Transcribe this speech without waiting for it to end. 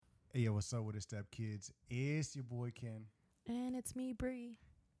Hey, yo, what's up with the Step Kids? It's your boy Ken. And it's me, Bree.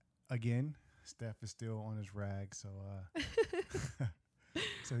 Again, Steph is still on his rag, so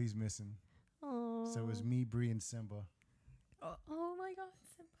so he's missing. Oh. So it's me, Bree, and Simba. Oh my God,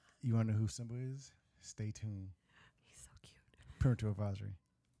 Simba. You want to know who Simba is? Stay tuned. He's so cute. Parental advisory.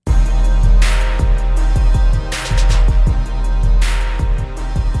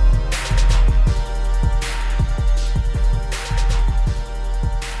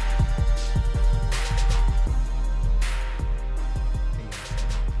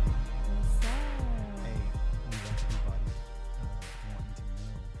 What's up? Hey, we want everybody wanting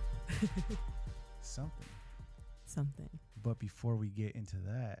to know something. But before we get into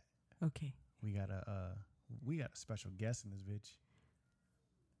that, Okay. we got a special guest in this bitch.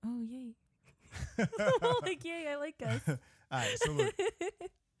 Oh, yay. Like, yay, I like us. All right, so look,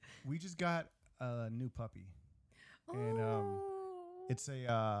 we just got a new puppy. And, It's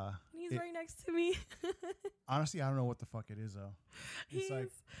a He's it- right next to me. honestly, I don't know what the fuck it is though. It's like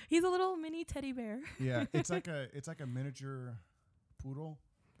He's a little mini teddy bear. yeah, it's like a miniature poodle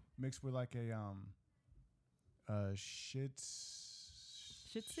mixed with like a Shih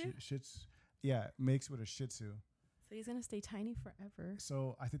Tzu? yeah, mixed with a Shih Tzu. So he's gonna stay tiny forever.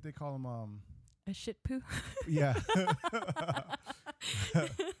 So I think they call him A shit poo. yeah.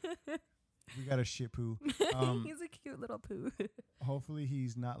 We got a shit poo. He's a cute little poo. Hopefully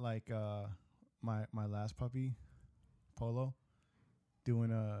he's not like my last puppy, Polo,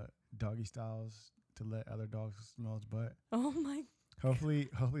 doing doggy styles to let other dogs smell his butt. Oh my. Hopefully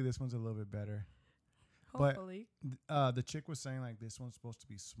this one's a little bit better. But- Hopefully. The chick was saying like this one's supposed to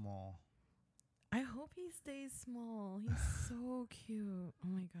be small. I hope he stays small. He's so cute. Oh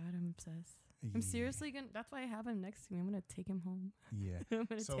my God, I'm obsessed. I'm Yeah. seriously gonna. That's why I have him next to me. I'm gonna take him home. Yeah. I'm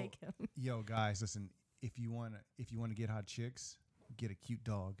gonna So- take him. Yo, guys, listen. If you wanna get hot chicks, get a cute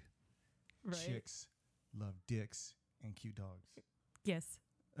dog. Right. Chicks love dicks and cute dogs. Yes,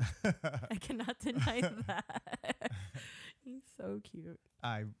 I cannot deny that. He's so cute.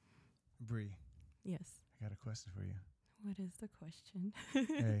 Bree, Yes. I got a question for you. What is the question?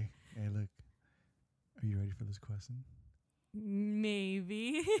 hey, look. Are you ready for this question?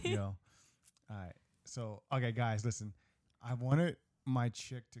 Maybe. Yo. All right. So, okay, guys, listen. I wanted my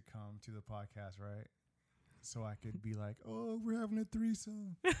chick to come to the podcast, right? So I could be like, oh, we're having a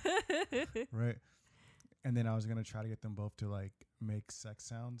threesome. Right? And then I was going to try to get them both to, like, make sex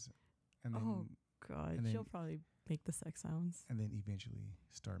sounds. And then, Oh God, and then- she'll probably make the sex sounds. and then eventually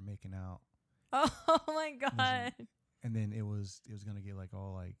start making out. Oh my God. And then it was going to get, like,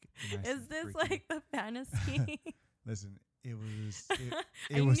 all, like, nice Is and this freaky. like the fantasy? Listen, it was...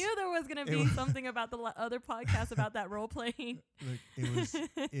 I was- knew there was gonna it be was- something about the other podcast about that role playing. Look,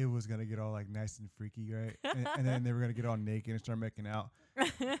 it was gonna get all like nice and freaky, right? And then they were gonna get all naked and start making out.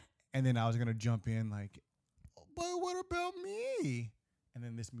 And then I was gonna jump in like, but what about me? And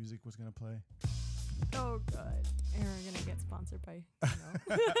then this music was gonna play. Oh God, and we're gonna get sponsored by.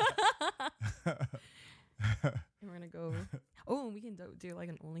 And we're gonna go. Oh, and we can do like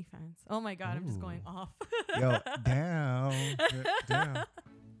an OnlyFans. Oh my God, I'm just going Ooh. off. Yo, down.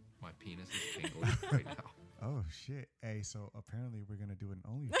 My penis is tingling right now. Oh shit. Hey, so apparently we're gonna do an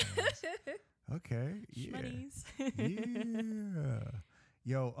OnlyFans. Okay. Yeah. Shmoney's. Yeah.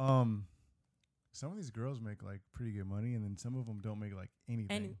 Yo, some of these girls make like pretty good money, and then some of them don't make like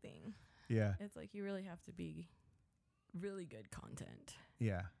anything. Anything. Yeah. It's like you really have to be really good content.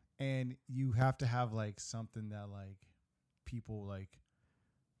 Yeah. And you have to have like something that like people like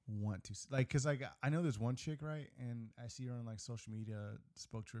want to like, cause like I know there's one chick, right? And I see her on like social media,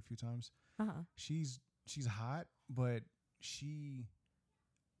 spoke to her a few times. She's hot, but she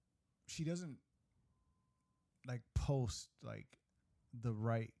doesn't like post like the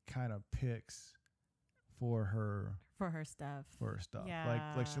right kind of pics for her For her stuff. stuff. Yeah.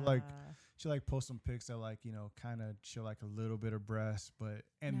 Like she like post some pics that like, you know, kind of show like a little bit of breast, but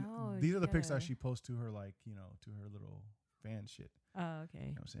and No, these you are the pics that gotta- she posts to her like, you know, to her little fan shit. Oh, You okay.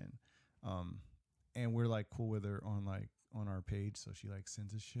 know what I'm saying? And we're like cool with her on our page, so she like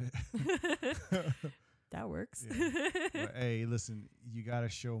sends us shit. That works. Yeah. But hey, listen, you gotta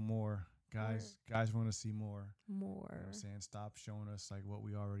show more. Guys want to see more. You know More. what I'm saying? Stop showing us like what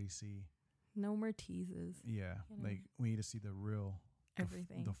we already see. No more teases. Yeah. You know. Like we need to see the real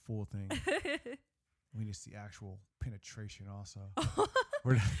Everything. the full thing. We need to see actual penetration also.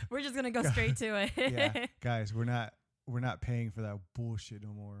 We're We're just gonna go straight to it. yeah, guys, we're not paying for that bullshit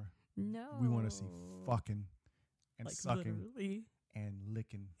no more. No. We want to see fucking and like sucking literally. and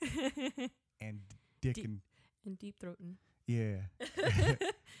licking and dicking. And deep throating. Yeah.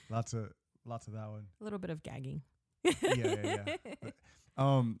 Lots of that one. A little bit of gagging. Yeah. But,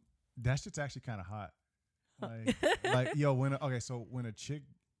 that shit's actually kind of hot. Like yo, when a chick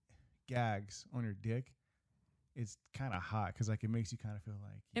gags on your dick, it's kind of hot because like it makes you kind of feel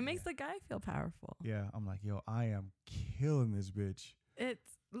like It makes the guy feel powerful. yeah. I'm like, yo, I am killing this bitch.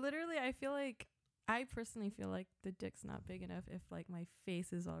 It's literally, I personally feel like the dick's not big enough if like my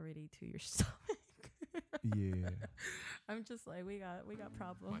face is already to your stomach. Yeah. I'm just like, we got My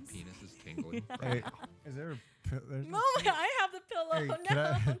problems. penis is tingling. Hey, is there there's No, I have the pillow. Hey, can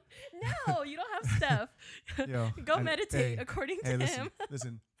I- No, you don't have Steph. Yo, Go I- meditate hey, according to hey, him.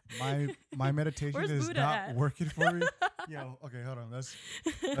 listen. My meditation Where's is Buddha not at? working for me. Yo, okay, hold on. Let's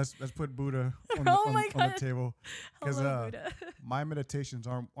put Buddha on, Oh on, my on the God. table because Hello, Buddha. my meditations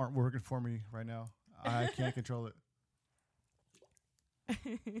aren't working for me right now. I can't control it.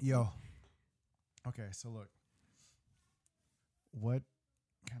 Yo. Okay, so look. What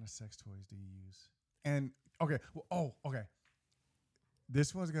kind of sex toys do you use? And okay, okay.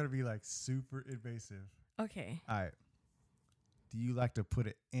 This one's gonna be like super invasive. Okay. All right. Do you like to put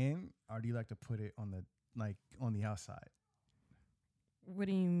it in, or do you like to put it on the outside? What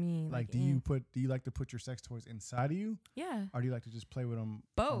do you mean? Like, do you like to put your sex toys inside of you, Yeah, or do you like to just play with them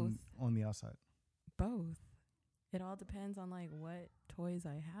both. on the outside? Both. It all depends on like what toys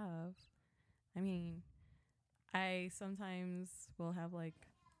I have. I mean, I sometimes will have like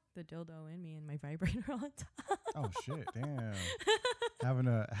the dildo in me and my vibrator all the time. Oh shit! Damn. having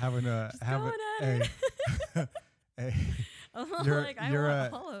a Just going at hey, hey. I'm You're- like, I you're,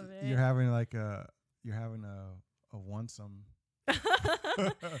 want all of it. You're having a one-some.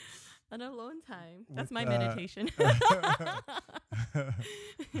 An alone time. With, That's my meditation.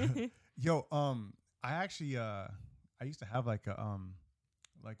 Yo, I actually I used to have like a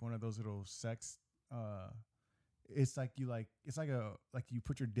like one of those little sex it's like you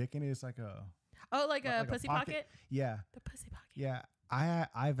put your dick in it. It's like a Oh, like Like a a pussy pocket. pocket? yeah. The pussy pocket. Yeah.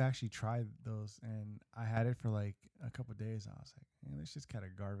 I've actually tried those and I had it for like a couple of days. I was like, man, this shit's kind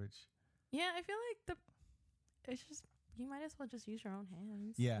of garbage. Yeah, I feel like it's just, you might as well just use your own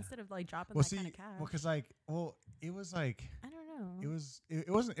hands. Yeah. Instead of like dropping Well, that see, kind of cash. well, cause it was like I don't know. it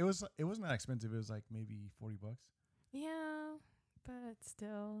wasn't that expensive. It was like maybe $40. Yeah, but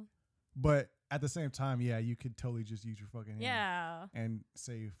still. But at the same time, yeah, you could totally just use your fucking hand Yeah. and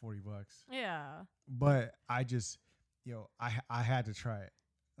save $40. Yeah. But I just, I had to try it.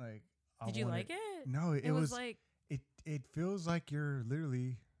 Like, Did you like it? No, it was was like, it feels like you're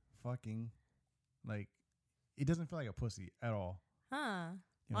literally fucking. Like, it doesn't feel like a pussy at all. huh. You know Well,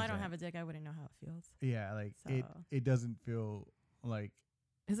 what I I'm don't saying? have a dick. I wouldn't know how it feels. Yeah, like So. it doesn't feel like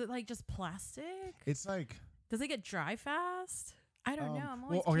Is it like just plastic? it's like. Does it get dry fast? I don't know. I'm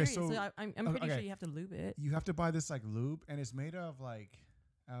always well, okay, curious. So so- I'm pretty okay. sure you have to lube it. You have to buy this like lube, and it's made of like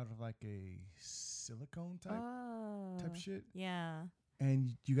out of like a silicone type shit. Yeah.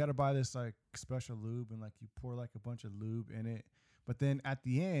 And you got to buy this like special lube, and like you pour like a bunch of lube in it. But then at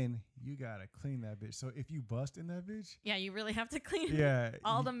the end, you gotta clean that bitch. So if you bust in that bitch, Yeah, you really have to clean yeah,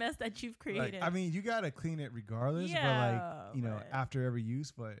 all you- the mess that you've like, created. I mean, you gotta clean it regardless. Yeah, but like but- after every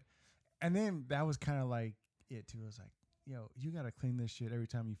use. And then that was kind of like it too. It was like, yo, you gotta clean this shit every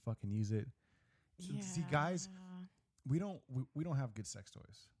time you fucking use it. See, guys, we don't have good sex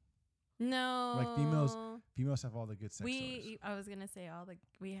toys. No. Like, females have all the good sex toys. I was gonna say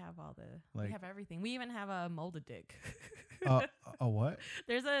we have Like- we have everything. We even have a molded dick. A what?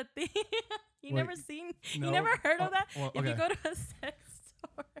 There's a thing. You Wait, never seen? No. You never heard of that? Well, If you okay. go to a sex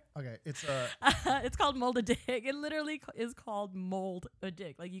store, Okay, it's it's called mold a dick. It literally is called mold a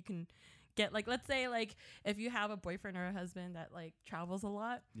dick. Like you can get like, let's say like if you have a boyfriend or a husband that like travels a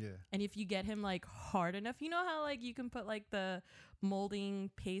lot, yeah. and if you get him like hard enough, you know how like you can put like the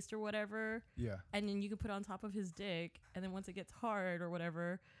molding paste or whatever, Yeah. and then you can put it on top of his dick, and then once it gets hard or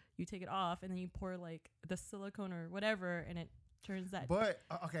whatever, you take it off, and then you pour like the silicone or whatever, and it turns that. But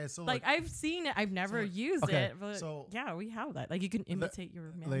okay, so Like I've seen it, I've never used okay, it, but so- yeah, we have that. Like you can imitate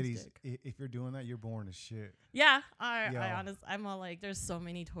your man's ladies, dick. if you're doing that, you're boring as shit. Yeah, Yo. I'm all like, there's so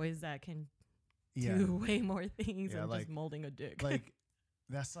many toys that can Yeah. do way more things Yeah, than like- just molding a dick. Like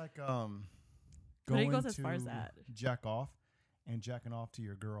that's like But going it goes as to far as that. jack off and jacking off to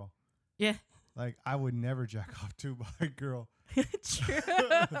your girl. Yeah. Like I would never jack off to my girl. True.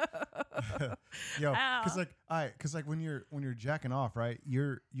 Yo, Ow. cause like when you're jacking off, right?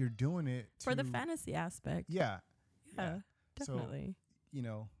 You're doing it For the to- fantasy aspect. Yeah, Yeah, So, definitely.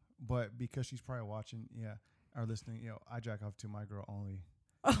 but because she's probably watching, or listening, I jack off to my girl only.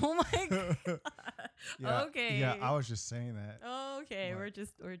 Oh my god. Yeah, Okay. Yeah, I was just saying that. Okay, but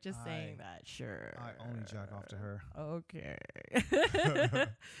we're just saying I- that. Sure. I only jack off to her. Okay.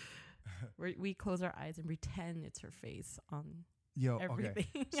 We close our eyes and pretend it's her face on Yo, okay.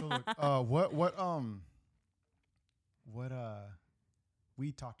 everything. So look, what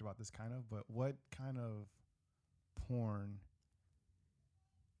we talked about this kind of, but what kind of porn?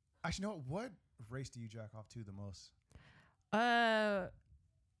 Actually, no. What race do you jack off to the most?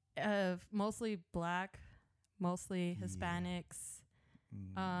 Mostly black, mostly Yeah. Hispanics.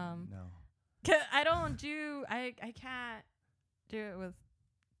 No. I don't do. I can't do it with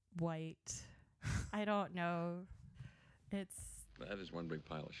white. I don't know. It's That is one big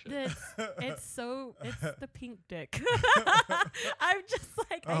pile of shit. it's the pink dick. I'm just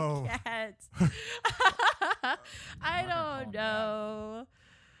like Oh. I can't. I not gonna call don't him know.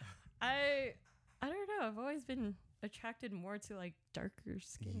 I don't know. I've always been attracted more to like darker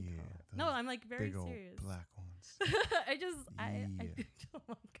skin Yeah, color. No, those I'm like very Big old serious. black ones. I just I Yeah. oh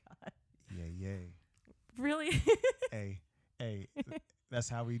my god. Yeah. Really? Hey, that's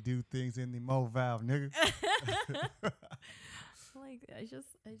how we do things in the Mo Valve, nigga. Like I just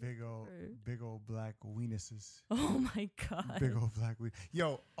Big old black weenuses. oh my god. Big old black ween.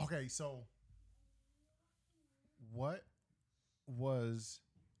 Yo, okay, so what was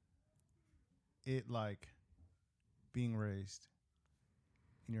it like being raised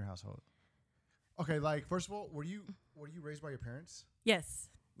in your household? Okay, like first of all, were you raised by your parents? Yes,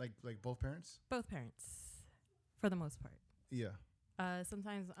 Like both parents? both parents, for the most part. Yeah.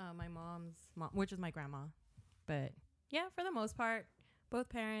 Sometimes my mom's mom, which is my grandma, but yeah, for the most part, both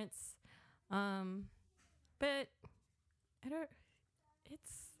parents. But I don't.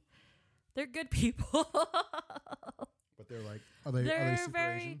 They're good people. But they're like, are they They're super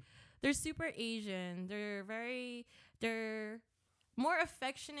very- Asian? They're super Asian. They're more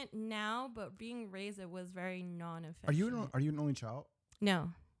affectionate now, but being raised, it was very non-affectionate. Are you an only child?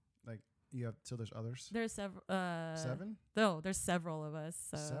 No, You have till there's others? there's several. 7? No, there's several of us.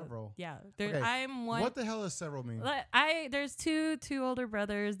 So Several. yeah, Okay, I'm one. What the hell does several mean? There's two older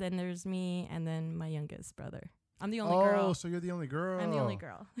brothers, then there's me, and then my youngest brother. I'm the only Oh, girl. so you're the only girl. I'm the only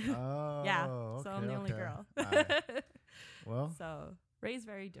girl. Oh, Yeah, okay, so I'm the only okay. girl. Alright. Well, So raised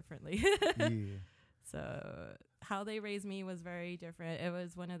very differently. yeah. So how they raised me was very different. It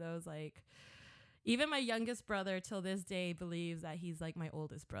was one of those like, even my youngest brother till this day believes that he's like my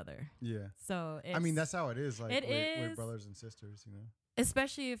oldest brother. Yeah. So I mean, that's how it is. Like it with is. brothers and sisters, you know.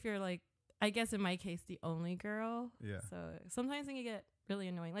 especially if you're like, I guess in my case, the only girl. Yeah. So sometimes it can get really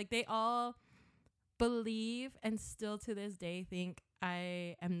annoying. Like they all believe and still to this day think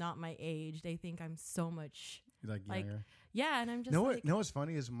I am not my age. They think I'm so much. Like Like, younger. Yeah, and I'm just know like, what? Know what's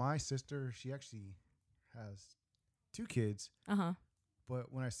funny is my sister. She actually has 2 kids, uh-huh.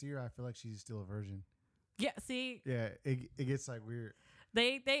 but when I see her, I feel like she's still a virgin. Yeah, see, Yeah, it gets like weird.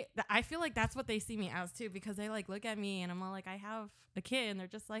 I feel like that's what they see me as too, because they like look at me and I'm all like, I have a kid, and they're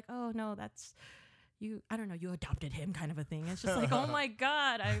just like, oh no, that's you. I don't know, you adopted him, kind of a thing. It's just like, oh my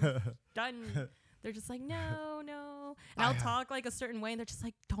god, I've done. They're just like, no, and I'll talk like a certain way, and they're just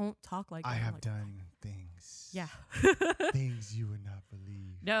like, don't talk like that. I I'm have like, done things. Yeah. Things you would not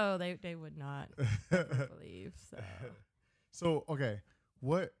believe. No, they would not ever believe. So So okay,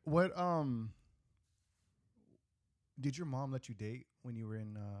 what did your mom let you date when you were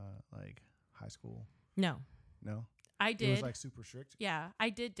in like high school? no, No, I did. It was like super strict. Yeah, I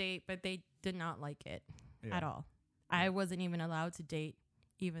did date, but they did not like it Yeah. at all. Yeah. I wasn't even allowed to date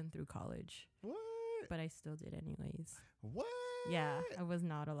even through college, What? but I still did anyways. What? Yeah, I was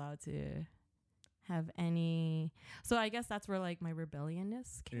not allowed to have any. So I guess that's where like my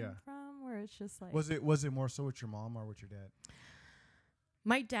rebelliousness came Yeah. from, where it's just like, Was it more so with your mom or with your dad?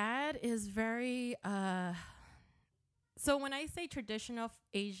 my dad is very so when I say traditional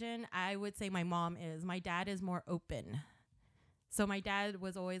Asian, I would say my mom is. My dad is more open. So my dad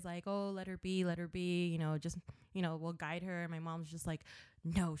was always like, oh, let her be, just, we'll guide her. And my mom's just like,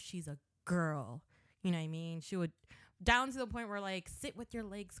 no, she's a girl. You know what I mean? She would, down to the point where like, sit with your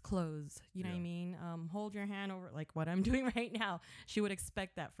legs closed. You know what I Yeah. mean? Hold your hand over, like what I'm doing right now. She would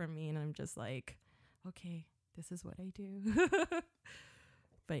expect that from me. And I'm just like, okay, this is what I do.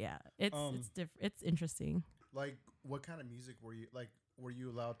 But yeah, it's it's interesting. Like, what kind of music were you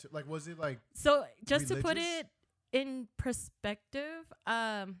allowed to? Like, was it like? So just to put religious? it in perspective,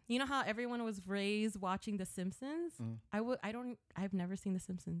 you know how everyone was raised watching The Simpsons? Mm. I've never seen The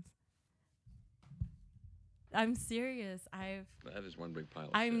Simpsons. I'm serious. That is one big pile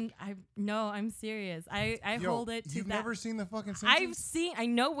of shit. I'm serious. I Yo, hold it to You've that. never seen the fucking Simpsons? I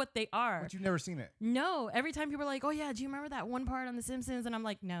know what they are. But you've never seen it. No, every time people are like, oh yeah, do you remember that one part on The Simpsons? And I'm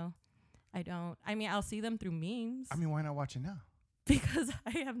like, no, I don't. I mean, I'll see them through memes. I mean, why not watch it now? Because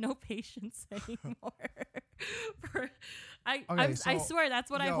I have no patience anymore. I Okay, I so, swear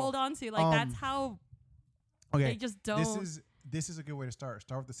that's what I yo, hold on to. Like that's how Okay, they just don't. this is a good way to start.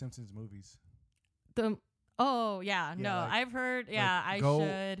 Start with the Simpsons movies. The yeah, no, like- I've heard. Yeah, I go-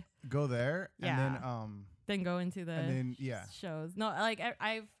 should Go there, and Yeah. then go into the and then yeah, shows. No, like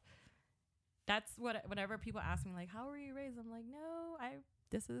I've. That's what whenever people ask me like, how were you raised? I'm like, no,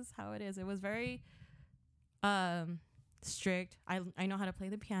 this is how it is. It was very strict. I know how to play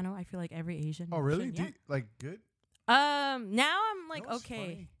the piano. I feel like every Asian. Oh really? should, Do yeah. you, like good? Now I'm like, You know what's okay,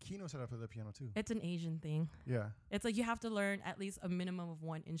 funny? Kino set up for the piano too. it's an Asian thing. Yeah. It's like you have to learn at least a minimum of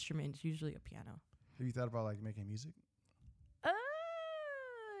one instrument. It's usually a piano. Have you thought about like making music?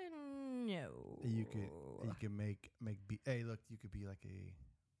 No. You could make hey, look, you could be like a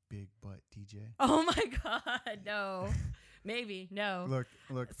big butt DJ. Oh my God, no. Maybe no. Look.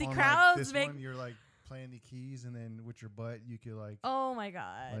 See, on, crowds like, this make- one, you're like playing the keys, and then with your butt, you could like Oh my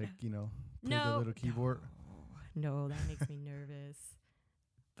God. play no. the little keyboard, No, that makes me nervous.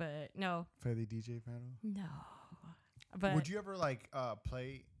 But no, play the DJ panel. no. But Would you ever like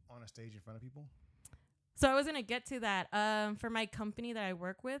play on a stage in front of people? so I was gonna get to that. For my company that I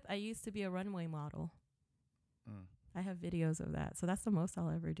work with, I used to be a runway model. Mm. I have videos of that, so that's the most I'll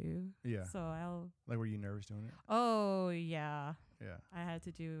ever do. Yeah. So I'll. Like, were you nervous doing it? Oh yeah, Yeah. I had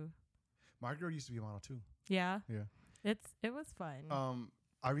to do. My girl used to be a model too. Yeah. Yeah. It was fun.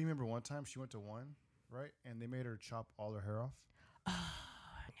 I remember one time she went to one, right, and they made her chop all her hair off, Oh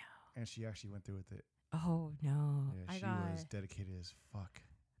no. and she actually went through with it. Oh no. Yeah, I she got was dedicated as fuck.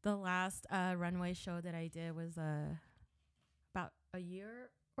 the last runway show that I did was about a year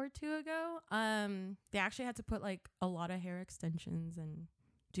or two ago. They actually had to put like a lot of hair extensions and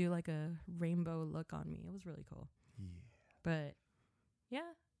do like a rainbow look on me. It was really cool. Yeah. But yeah,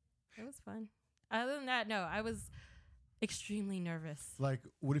 it was fun. Other than that, no, I was extremely nervous. Like,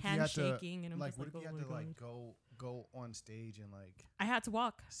 what if you had to? Handshaking and I'm Like, just what like, if you oh had my to God. like go on stage and like I had to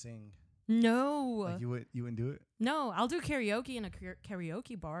walk. sing? No, Like, you wouldn't do it? no, I'll do karaoke in a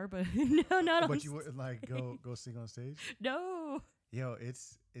karaoke bar, but no, not on. But you wouldn't like go sing on stage? No, Yo,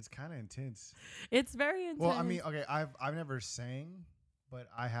 it's kind of intense. it's very intense. Well, I mean, okay, I've never sang, but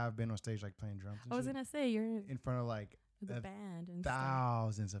I have been on stage like playing drums and I was shit gonna say you're in front of like the uh, band and stuff.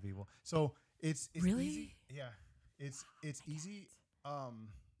 thousands of people. So it's Really? easy. Yeah, it's easy. I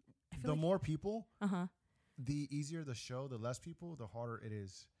feel The like, more people, uh-huh. the easier the show. The less people, the harder it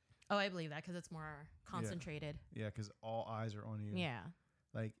is. Oh, I believe that because it's more concentrated. Yeah, because all eyes are on you. Yeah.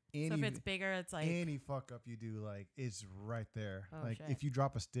 Like So if any it's bigger, it's like any fuck up you do, like it's right there. Oh, like shit. if you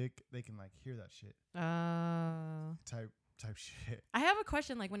drop a stick, they can like hear that shit. Type shit. I have a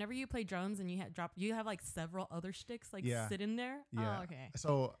question. Like whenever you play drums and you have like several other sticks like Yeah. sitting there. Yeah. Oh, okay.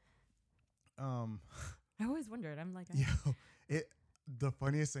 So, I always wondered. I'm like, the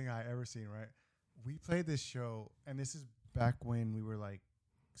funniest thing I ever seen. Right, we played this show, and this is back when we were like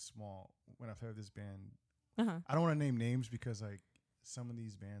small. When I played with this band, uh-huh. I don't want to name names because like some of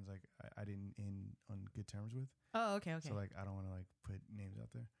these bands like I didn't in on good terms with. Oh, okay, okay. So like I don't want to like put names out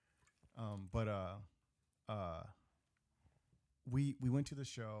there. We went to the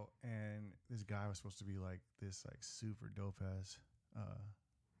show, and this guy was supposed to be like this like super dope ass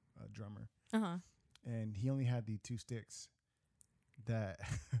drummer, uh-huh. and he only had the two sticks that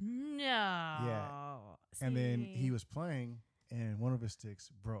No. Yeah. and then he See? was playing, and one of his sticks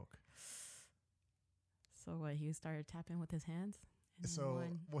broke. So what? He started tapping with his hands. And then So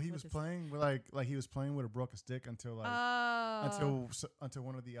one he with was his- playing with like he was playing with a broken stick until like Oh. until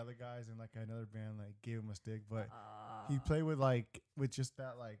one of the other guys in like another band like gave him a stick, but Oh. he played with just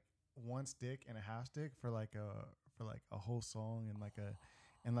that like one stick and a half stick for like a whole song and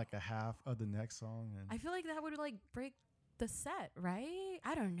like a half of the next song. And I feel like that would like break the set, right?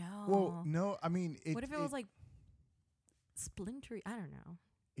 I don't know. well, no, I mean, what if it was like splintery? I don't know.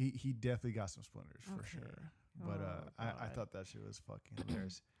 he definitely got some splinters for Okay. sure. But Oh, I God. thought that shit was fucking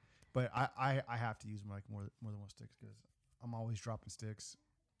hilarious. But I have to use like more than one sticks because I'm always dropping sticks.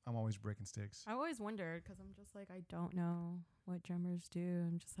 I'm always breaking sticks. I always wondered because I'm just like, I don't know what drummers do.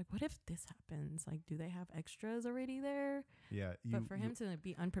 I'm just like, what if this happens? Like, do they have extras already there? Yeah, But for him to be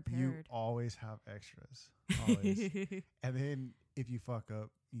you unprepared. always have extras. Always. And then if you fuck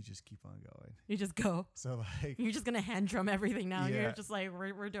up, you just keep on going. You just go. So like, You're just going to hand drum everything now. Yeah. You're just like,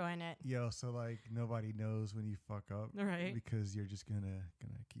 we're doing it. so like nobody knows when you fuck up, Right. because you're just gonna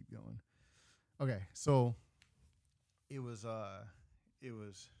keep going. Okay, so it was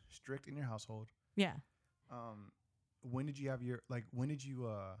strict in your household. Yeah. When did you have your when did you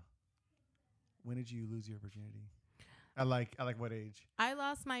lose your virginity? At like what age? I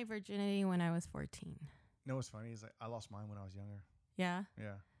lost my virginity when I was 14. No, what's funny is like I lost mine when I was younger. Yeah.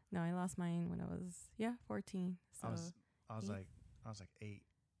 Yeah, No, I lost mine when I was 14. So I was eight. like 8.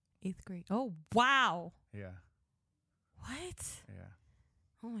 8th grade. Oh, wow. Yeah. What? Yeah.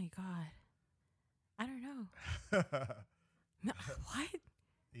 Oh my god. I don't know. No, what?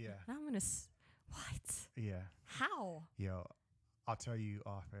 Yeah. Now I'm gonna. What? Yeah. How? Yo, I'll tell you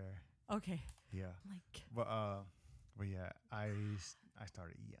off air. Okay. Yeah. Like, But yeah, I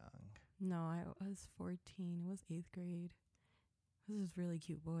started young. no, I was 14. It was 8th grade. This is really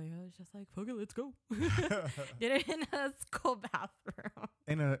cute boy. I was just like, fuck it, let's go. Did it in a school bathroom.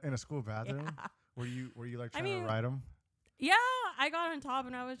 In a school bathroom? Yeah. Were you like I trying mean, to ride him? Yeah, I got on top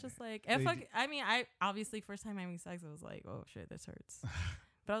and I was just like, They I obviously first time having sex, I was like, oh shit, this hurts.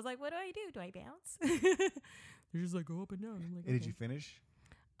 But I was like, what do I do? Do I bounce? They're just like, go up and down. I'm like, Hey, okay. did you finish?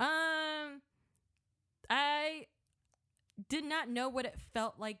 I did not know what it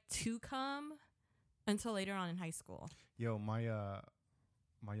felt like to come until later on in high school. Yo, my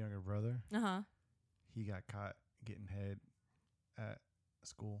younger brother, Uh-huh. he got caught getting head at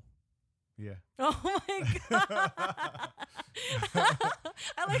school. Yeah. Oh my god.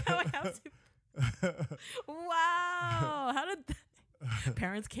 I like how I have to. Wow. How did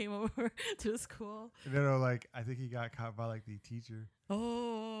parents came over to the school? No, like I think he got caught by like the teacher.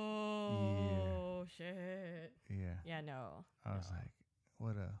 Oh shit. Yeah. Yeah, no. I was No. like,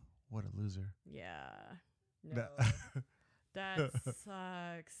 what a loser. Yeah. No. No. That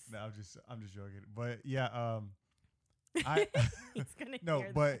sucks. No, I'm just joking. But yeah, I He's gonna no,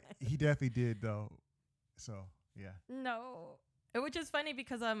 hear but that. he definitely did though. So yeah. No. Which is funny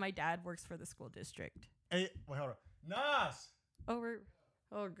because my dad works for the school district. Hey, wait, hold on. Nas. Oh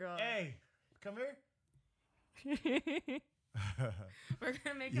god. Hey, come here. We're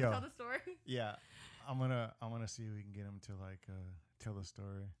gonna make him Yo. tell the story. Yeah, I'm gonna see if we can get him to like tell the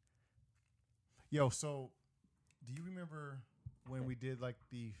story. Yo, so do you remember when we did like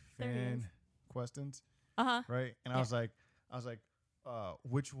the There he fan is. questions, Uh-huh. right? And Yeah. I was like,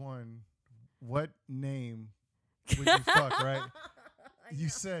 which one? What name would you fuck? Right? You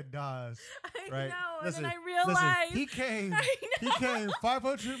said Nas, I right? know, Listen, and then I realized he came. I He know. came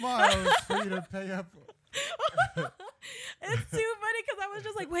 500 miles for you to pay up. It's too funny because I was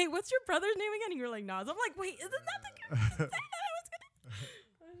just like, wait, what's your brother's name again? And you were like, Nas. I'm like, wait, isn't that the guy? I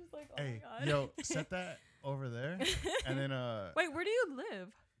was just like, oh Hey, my god. yo, set that over there, and then Wait, where do you live?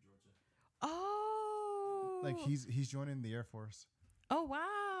 Georgia. Oh. like he's joining the Air Force. Oh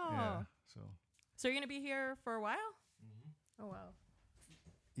wow. Yeah. So you're gonna be here for a while? Oh wow.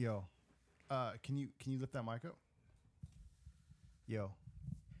 Yo, can you lift that mic up? Yo,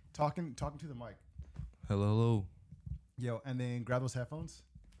 talking to the mic. Hello. Yo, and then grab those headphones.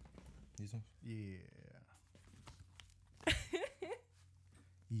 These ones? Yeah.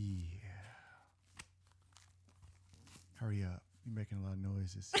 Yeah. Hurry up. You're making a lot of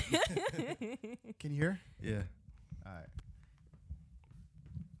noises. Can you hear? Yeah. All right.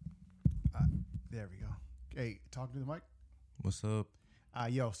 There we go. Hey, talking to the mic. What's up?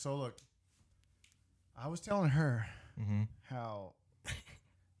 Yo, so look, I was telling her Mm-hmm. how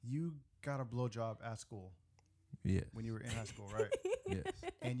you got a blowjob at school Yes. when you were in high school, right? Yes.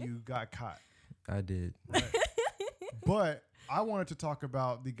 And you got caught. I did. Right? But I wanted to talk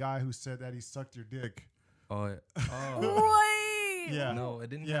about the guy who said that he sucked your dick. Oh. Oh. Wait. Yeah. No, it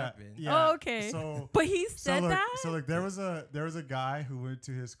didn't Yeah. happen. Yeah. Oh, okay. So But he said look, that? So look, there was a guy who went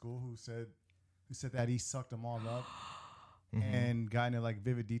to his school who said that he sucked them all up Mhm. and got into like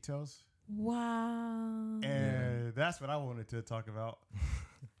vivid details. Wow. And that's what I wanted to talk about.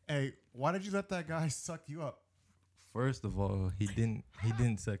 Hey, why did you let that guy suck you up? First of all, he didn't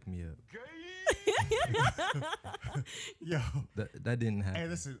suck me up. Yo. That didn't happen. Hey,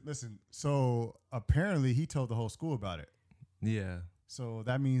 listen. So apparently he told the whole school about it. Yeah. So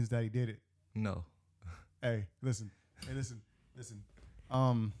that means that he did it. No. Hey, listen.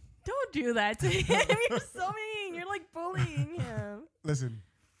 Don't do that to him. You're so mean. You're like bullying him. Listen.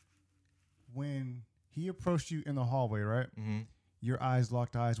 When he approached you in the hallway, right? Mm-hmm. Your eyes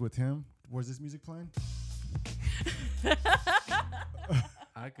locked eyes with him. Was this music playing?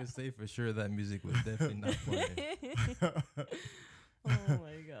 I could say for sure that music was definitely not playing. Oh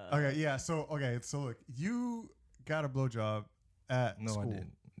my god. Okay, yeah. So look, you got a blowjob at No, school I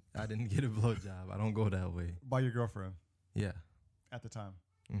didn't. I didn't get a blowjob. I don't go that way. by your girlfriend Yeah. at the time.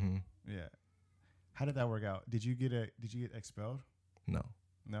 Mm-hmm. Yeah. How did that work out? Did you get expelled? No.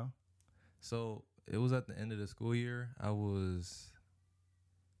 No. So it was at the end of the school year. I was,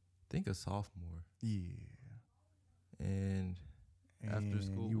 I think, a sophomore. Yeah. And after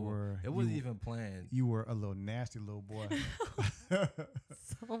school, you well, were it wasn't even planned. You were a little nasty little boy.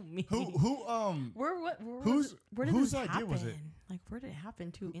 So mean. Whose where did whose this idea happen? was it? Like where did it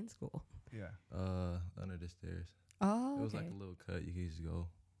happen to in school? Yeah. Under the stairs. Oh, It was okay. like a little cut. You could just go.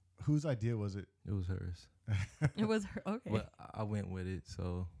 Whose idea was it? It was hers. It was her. Okay. But I went with it.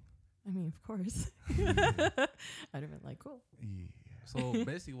 So I mean, of course. I'd have been like, cool. Yeah. so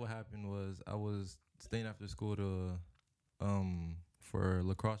basically what happened was I was staying after school to for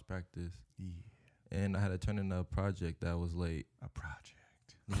lacrosse practice, Yeah. and I had to turn in a project that was late. A project.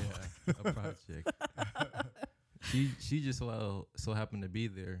 Yeah, a project. She just so happened to be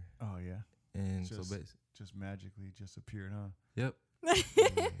there, Oh yeah. and Just- so basically, Just magically just appeared, huh? yep.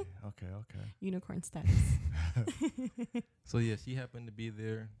 Yeah. Okay. Okay. Unicorn status. So yeah, she happened to be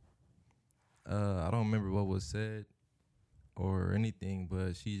there. I don't remember what was said or anything,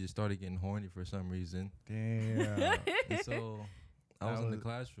 but she just started getting horny for some reason. Damn. And so I That was in the was-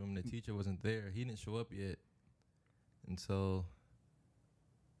 classroom. The teacher wasn't there. He didn't show up yet. And so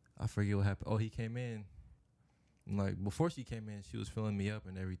I forget what happened. Oh, he came in. And like before she came in, she was filling me up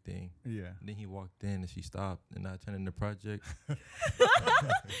and everything. Yeah. And then he walked in and she stopped, and I turned in the project.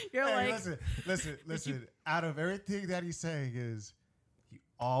 You're Hey, like, listen. Out of everything that he's saying is, you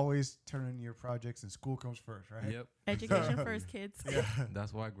always turn in your projects and school comes first, right? Yep. education first, kids. Yeah.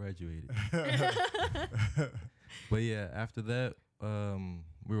 That's why I graduated. But yeah, after that,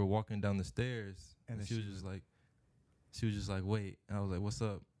 we were walking down the stairs, And and then she was just like, wait. And I was like, what's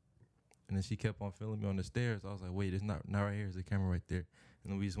up? And then she kept on filming me on the stairs. I was like, wait, it's not right here. There's a camera right there.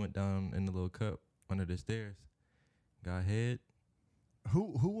 And then we just went down in the little cup under the stairs. Got head,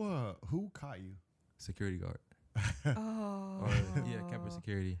 Who caught you? security guard. Oh. Or, yeah, campus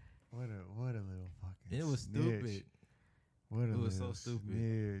security. What a little fucking. It was snitch. stupid. What a It was so little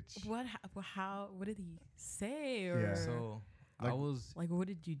stupid. snitch. What did he say? Or Yeah. So I Like- was, like, what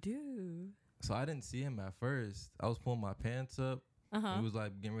did you do? so I didn't see him at first. I was pulling my pants up. Uh-huh. He was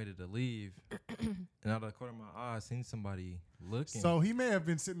like getting ready to leave. And out of the corner of my eye, I seen somebody looking. So he may have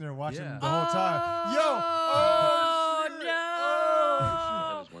been sitting there watching Yeah. the whole time. Oh, shit. no.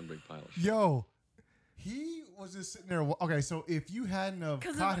 That was one big pile of shit. Yo, he was just sitting there. Okay, so if you hadn't have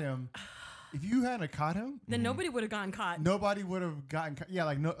 'Cause caught him, Then nobody would have gotten caught. nobody would have gotten. Yeah,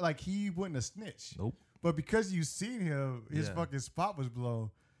 like no, like he wouldn't have snitched. Nope. But because you seen him, his Yeah. fucking spot was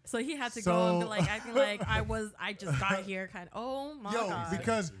blown. So he had to go and be So- like acting like I just got here kind of. Oh my Yo, god.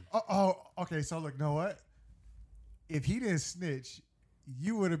 because okay, so look, know what? If he didn't snitch,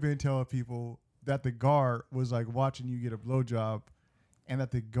 you would have been telling people that the guard was like watching you get a blowjob, and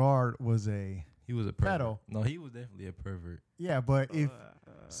that the guard was a He was a pervert. Pedo. No, he was definitely a pervert. yeah. But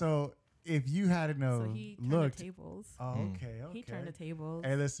if you hadn't so he turned looked, the tables. oh Mm. okay, He turned the tables.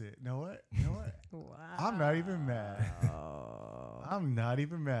 Hey, listen, know what? Wow. I'm not even mad. I'm not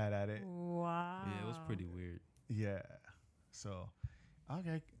even mad at it. Wow. Yeah, it was pretty weird. Yeah. So,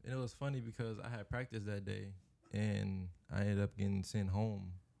 okay. And it was funny because I had practice that day, and I ended up getting sent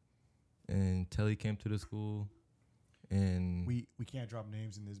home. And Telly came to the school, and We can't drop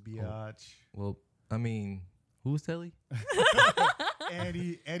names in this biatch. well, I mean, who's Telly?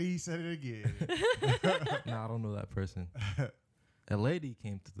 Eddie said it again. Nah, I don't know that person. A lady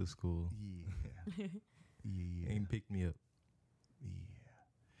came to the school Yeah. Yeah. and picked me up.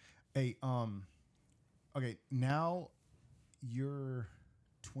 Yeah. Hey, okay, now you're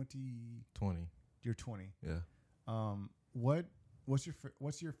 20. 20. You're 20. Yeah. What's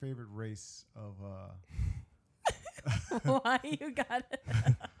your favorite race of Why you got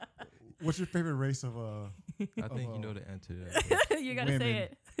what's your favorite race of I think you know the answer to that. but it? You gotta say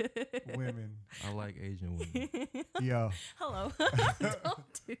it. women? I like Asian women. Yeah. Hello.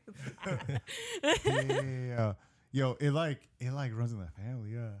 Don't do that. Yeah. Yo, it like runs in the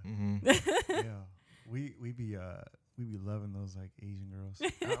family, yeah. Mm-hmm. Yeah. We be loving those like Asian girls.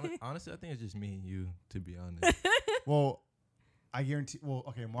 Honestly, I think it's just me and you, to be honest. Well, I guarantee. Well,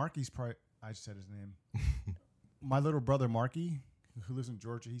 okay, Marky's probably. I just said his name. My little brother Marky, who lives in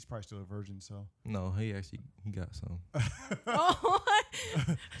Georgia, he's probably still a virgin. So No, he got some. Oh,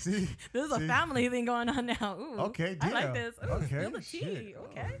 see, this is a See? family thing going on now. Ooh, okay, I damn. like this. Ooh, Okay, spill the shit. tea.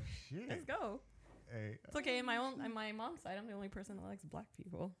 Okay, Oh, shit. let's go. Hey, It's okay. On my mom's side, I'm the only person that likes black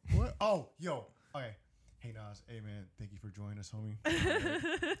people. what? Oh, yo. Okay. Hey Nas. Hey man, thank you for joining us, homie.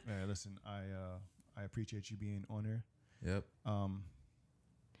 Hey, listen, I appreciate you being on there. Yep.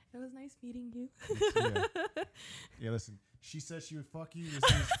 It was nice meeting you. Yeah. Yeah, listen. She said she would fuck you.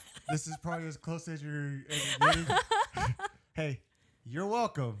 This is probably as close as you're getting. Hey, you're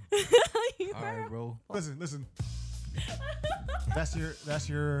welcome. You All right, bro. Listen. That's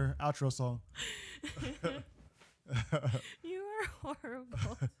your outro song. You are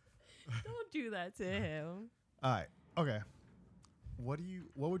horrible. Don't do that to him. All right. Okay. What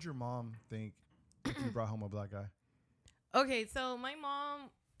would your mom think if you brought home a black guy? Okay, so my mom,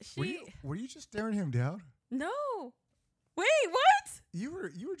 Were you just staring him down? no. Wait, what? You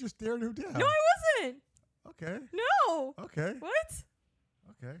were just staring him down. No, I wasn't. Okay. No. Okay. What?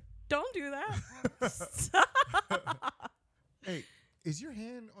 Okay. Don't do that. Stop. Hey, is your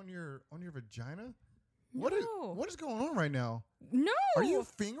hand on your vagina? No. What is going on right now? No. Are you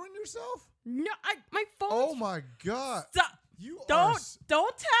fingering yourself? No, my phone. Oh my god. Stop. You Don't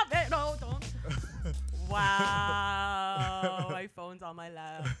are tap it. No, don't. Wow. My phone's on my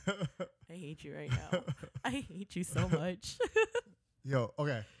lap. I hate you right now. I hate you so much. Yo,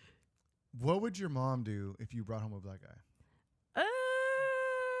 okay. What would your mom do if you brought home a black guy?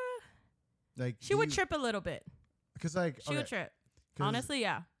 Like She would trip a little bit. Cause like She would trip. Honestly,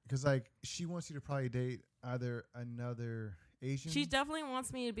 yeah. Because like she wants you to probably date either another Asian. She definitely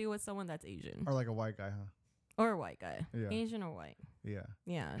wants me to be with someone that's Asian or like a white guy, huh? or a white guy. Yeah. Asian or white. Yeah.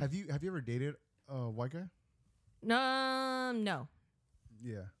 Yeah. Have you ever dated a white guy? No.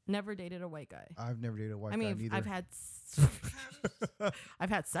 Yeah. Never dated a white guy. I've never dated a white I guy mean, neither. I've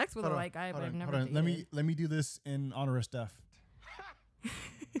had sex with a white guy, but I've never dated. Let me do this in honor of Steph.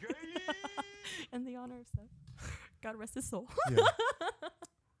 In the honor of Steph. God rest his soul. Yeah.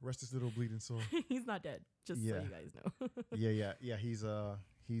 Rest his little bleeding soul. He's not dead. Just so you guys know. Yeah. He's oh,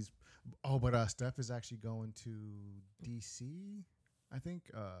 but Steph is actually going to DC. I think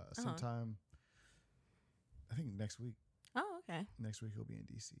sometime. I think next week. Oh, okay. Next week he'll be in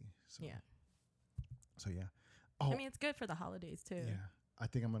DC. So Yeah. So yeah. Oh, I mean, it's good for the holidays too. yeah. I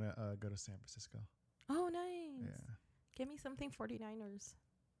think I'm gonna go to San Francisco. Oh, nice. Yeah. Give me something 49ers.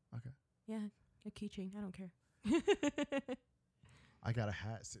 Okay. Yeah, a keychain. I don't care. I got a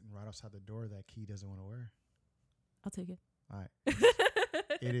hat sitting right outside the door that Key doesn't want to wear. I'll take it. All right.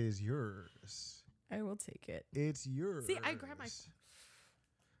 It is yours. I will take it. It's yours. See, I grabbed my.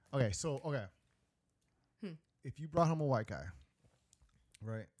 Okay, so if you brought home a white guy,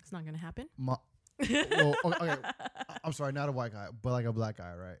 right? It's not gonna happen. Well, okay. I'm sorry, not a white guy, but like a black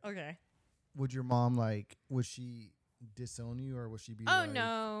guy, right? Okay. Would your mom would she disown you, or would she be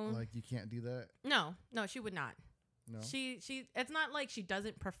no, like you can't do that? No, she would not. No. She it's not like she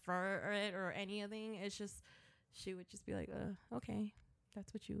doesn't prefer it or anything. It's just she would just be like, okay,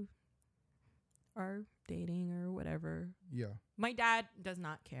 that's what you are dating or whatever. Yeah. My dad does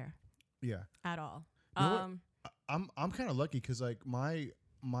not care. Yeah. At all. You know what? I'm kind of lucky because like my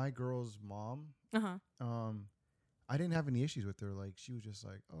girl's mom, I didn't have any issues with her. Like she was just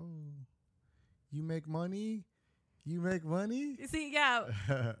like, oh, you make money. See, yeah.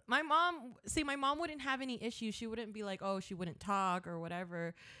 My mom wouldn't have any issues. She wouldn't be like, oh, she wouldn't talk or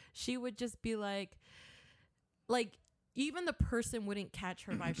whatever. She would just be like even the person wouldn't catch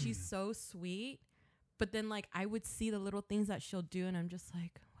her vibe. She's so sweet. But then like I would see the little things that she'll do and I'm just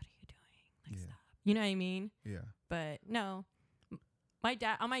like, what are you doing? Like, stop. You know what I mean? Yeah. But no.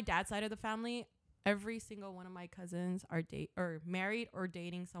 On my dad's side of the family, every single one of my cousins are married or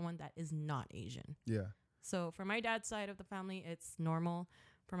dating someone that is not Asian. Yeah. So for my dad's side of the family, it's normal.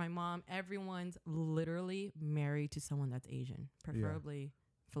 For my mom, everyone's literally married to someone that's Asian, preferably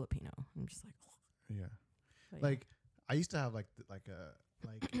Filipino. I'm just like, yeah. But like I used to have like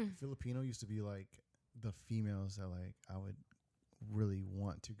Filipino used to be like the females that like I would really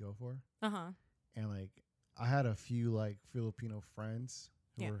want to go for. And like I had a few like Filipino friends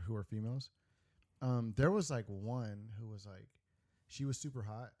who were females. There was like one who was like, she was super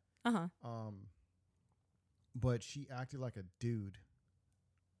hot. But she acted like a dude.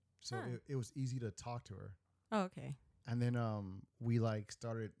 So it was easy to talk to her. Oh, okay. And then we like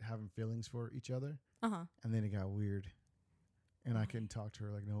started having feelings for each other. And then it got weird. And I couldn't talk to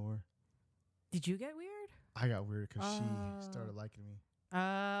her like no more. Did you get weird? I got weird because she started liking me.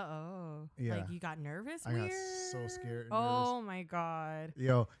 Oh. Yeah. Like you got nervous? I weird? got so scared. And oh nervous. my God.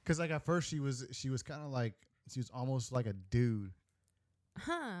 Yo, because like at first she was kind of like, she was almost like a dude.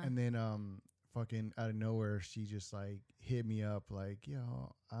 And then fucking out of nowhere she just like hit me up like,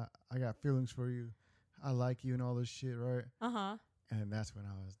 yo, I got feelings for you. I like you and all this shit, right? And that's when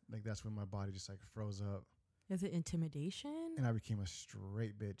that's when my body just like froze up. Is it intimidation? And I became a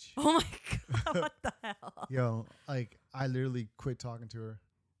straight bitch. Oh my God. What the hell? Yo, like I literally quit talking to her.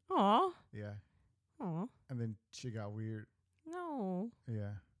 Aw. Yeah. Aw. And then she got weird. No.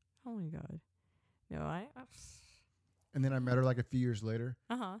 Yeah. Oh my God. No, And then I met her like a few years later.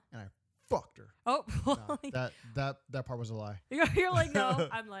 And I fucked her. Oh. Nah, that part was a lie. You're like, no,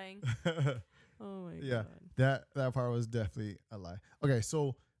 I'm lying. Oh my Yeah. God. That part was definitely a lie. Okay,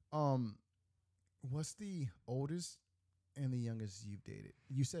 so what's the oldest and the youngest you've dated?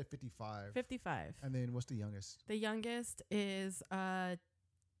 You said 55. 55. And then what's the youngest? The youngest is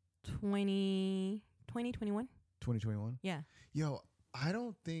 2021. 2021? Yeah. Yo, I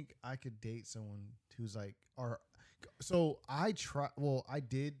don't think I could date someone who's like, or So I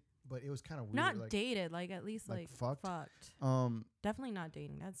did, but it was kind of weird. Not like, dated, like at least like like fucked? Definitely not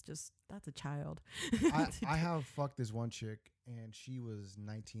dating. That's a child. I have fucked this one chick, and she was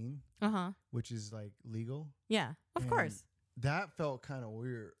 19, which is like legal. Yeah, of course. That felt kind of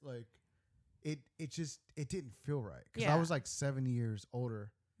weird. Like it didn't feel right because I Yeah. was like 7 years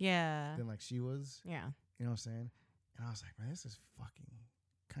older Yeah. than like she was. Yeah. You know what I'm saying? And I was like, man, this is fucking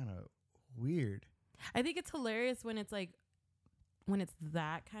kind of weird. I think it's hilarious when it's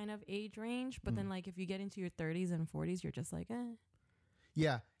that kind of age range, but then like if you get into your 30s and 40s, you're just like, eh.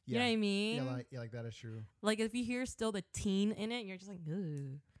 Yeah. You know what I mean? Yeah, like that is true. Like if you hear still the teen in it, you're just like,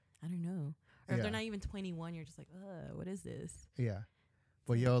 ugh, I don't know. Or if they're not even 21, you're just like, what is this? Yeah.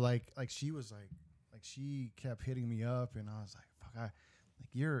 But yo, like she was like she kept hitting me up, and I was like, fuck,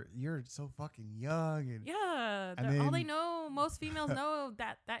 you're so fucking young, and Yeah, and all they then- know, most females know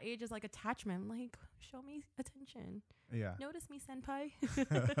that age is like attachment. Like, show me attention. yeah. Notice me, senpai.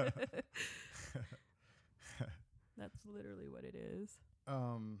 That's literally what it is.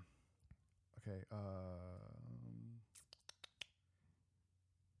 Okay.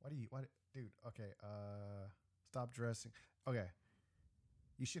 Dude? Okay. Stop dressing. Okay.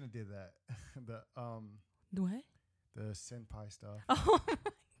 You shouldn't have did that. What? The senpai stuff. Oh,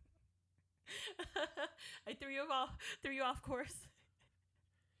 I threw you off course.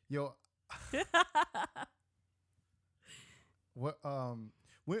 Yo, what?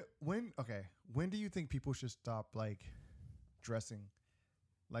 When do you think people should stop like dressing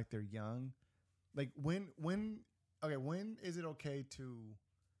like they're young? Like when is it okay to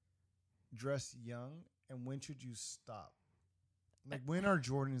dress young, and when should you stop? Like when are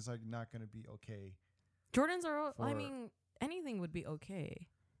Jordans like not gonna be okay? Jordans are. I For- mean, anything would be okay.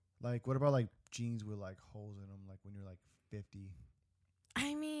 Like what about like jeans with like holes in them? Like when you're like 50.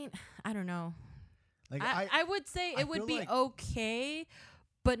 I mean, I don't know. Like I would say I it would feel be like- okay,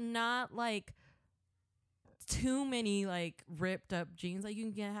 but not like too many like ripped up jeans. Like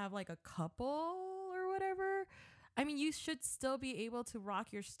you can have like a couple or whatever. I mean, you should still be able to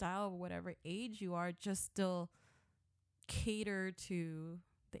rock your style whatever age you are, just still cater to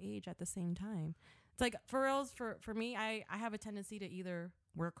the age at the same time. It's like for reals, for me, I have a tendency to either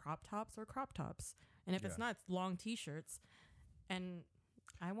wear crop tops or crop tops. And if it's Yeah. not, it's long t-shirts. And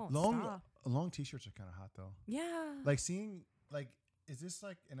I won't long stop. long t-shirts are kind of hot though. Yeah. Like seeing like is this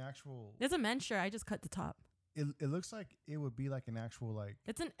like an actual? It's a men's shirt. I just cut the top. It looks like it would be like an actual like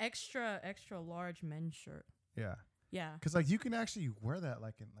It's an extra large men's shirt. yeah. Yeah. Because like you can actually wear that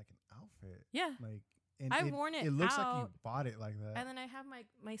like in like an outfit. Yeah. Like and I've worn it It looks like you out. bought it like that. And then I have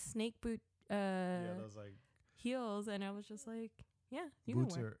my snake boot yeah, those like heels, and I was just like, yeah, you can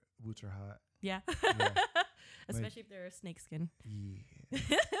wear. boots are hot. Yeah. Yeah. Especially if they're a snake skin. Yeah.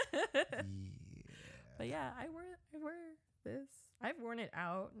 Yeah. But yeah, I wear this. I've worn it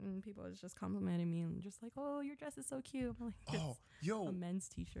out, and people was just complimenting me and just like, oh, your dress is so cute. I'm like, Oh, it's yo, a men's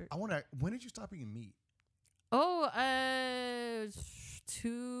t-shirt. I want to. When did you stop eating meat? Oh,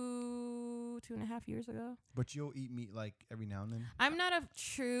 2.5 years ago. But you'll eat meat like every now and then. I'm not a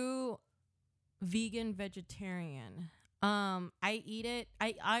true vegan vegetarian. I eat it.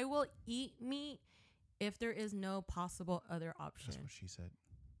 I will eat meat if there is no possible other option. That's what she said.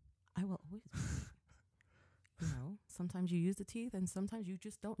 I will always. You know, sometimes you use the teeth, and sometimes you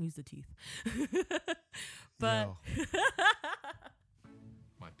just don't use the teeth. But Yo.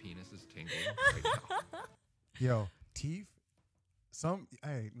 My penis is tingling right now. Yo, teeth.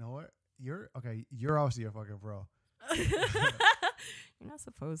 Hey, you know what? You're okay. You're obviously a fucking bro. you're not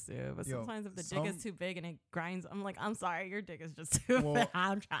supposed to. But Yo, sometimes if the dick is some- too big and it grinds, I'm like, I'm sorry, your dick is just too Well, big.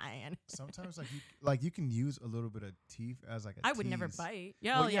 I'm trying. Sometimes you can use a little bit of teeth as like a I would never tease. bite.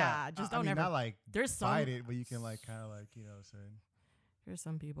 Yo, Well, yeah, just I don't mean, ever. not like There's some. bite it, but you can like kind of like you know what I'm saying. There's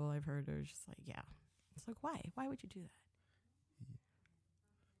some people I've heard are just like, yeah. It's like, why? Why would you do that?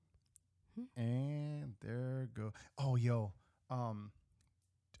 And there go. Oh, yo. Are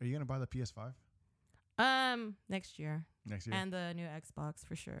you gonna buy the PS5 Next year. next year? And the new Xbox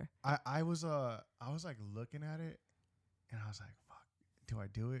for sure. I was like looking at it, and I was like, fuck, do I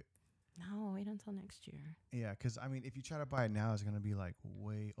do it? No, wait until next year. Yeah, because I mean, if you try to buy it now, it's gonna be like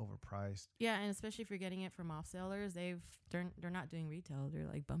way overpriced. Yeah, and especially if you're getting it from off sellers, they're not doing retail. They're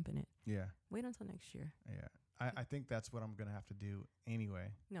like bumping it. Yeah, Wait until next year. yeah. I think that's what I'm gonna have to do anyway.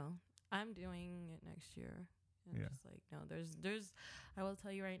 No, I'm doing it next year. And Yeah. Just like, no, there's, I will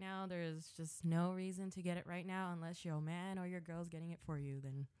tell you right now, there's just no reason to get it right now unless your man or your girl's getting it for you.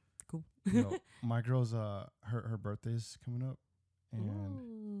 Then cool. Yo, my girl's her birthday's coming up, and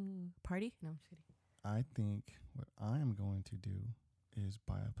Ooh. Party? No, I'm just kidding. I think what I'm going to do is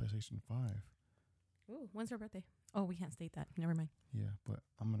buy a PlayStation 5. Ooh, when's her birthday? Oh, we can't state that. Never mind. Yeah, but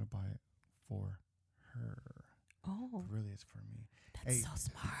I'm gonna buy it for her. Oh, But really, it's for me. that's Hey, so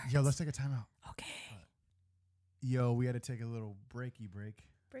smart. Yo, let's take a timeout. Okay. Yo, we had to take a little breaky break.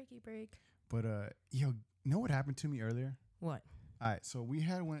 Breaky break. But yo, you know what happened to me earlier? What? All right, so we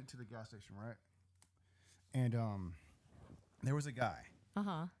had went to the gas station, right? And there was a guy,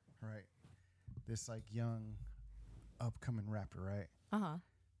 Uh-huh. right? This like young, upcoming rapper, right? Uh-huh.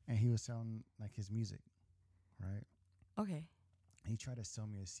 And he was selling like his music, right? Okay. And he tried to sell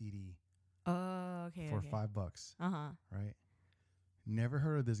me a CD Oh, okay. for okay. $5, Uh-huh. right? Never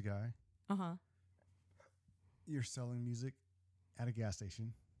heard of this guy. Uh-huh. You're selling music at a gas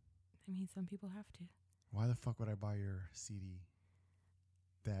station. I mean, some people have to. Why the fuck would I buy your CD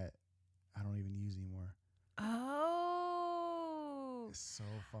that I don't even use anymore? Oh. It's so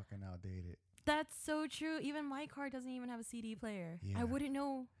fucking outdated. That's so true. Even my car doesn't even have a CD player. Yeah. I wouldn't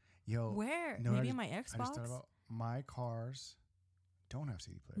know Yo, where. no, Maybe I in my I just Xbox. thought about my cars don't have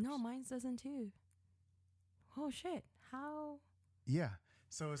CD players. No, mine doesn't too. Oh shit! How? Yeah.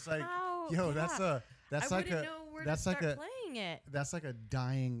 So it's like, How? yo, Yeah. that's I like wouldn't a know where that's to like start a- playing it. that's like a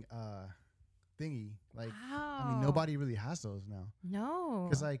dying thingy. Like How? I mean, nobody really has those now No.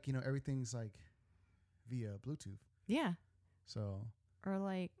 because like everything's like via Bluetooth. Yeah. So Or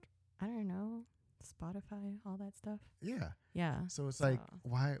like I don't know, Spotify, all that stuff. yeah. Yeah. So it's like, So-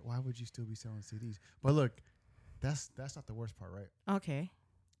 why would you still be selling CDs? But look, that's not the worst part, right? Okay.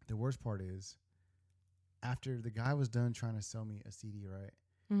 The worst part is after the guy was done trying to sell me a CD, right?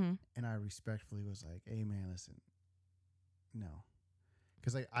 Mm-hmm. And I respectfully was like, hey, man, listen, no.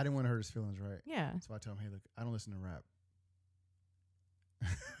 Because like, I didn't want to hurt his feelings, right? Yeah. So I told him, hey, look, I don't listen to rap.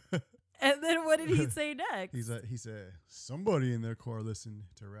 And then what did he say next? He said, somebody in their car listened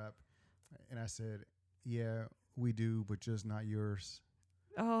to rap. And I said, yeah, we do, but just not yours.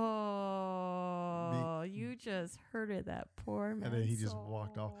 Oh, you just hurted that poor man. then he just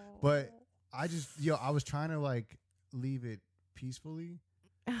walked off. But I was trying to like leave it peacefully,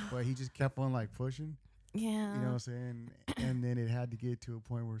 but he just kept on like pushing. yeah. You know what I'm saying? And then it had to get to a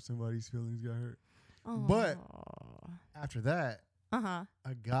point where somebody's feelings got hurt. But after that, uh-huh.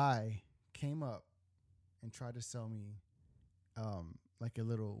 a guy came up and tried to sell me like a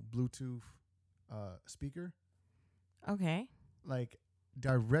little Bluetooth speaker. Okay. Like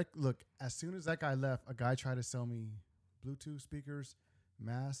direct look, as soon as that guy left, a guy tried to sell me Bluetooth speakers,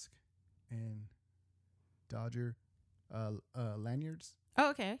 mask, and Dodger lanyards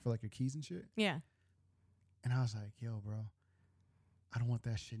Oh, okay. for like your keys and shit. Yeah. And I was like, yo, bro, I don't want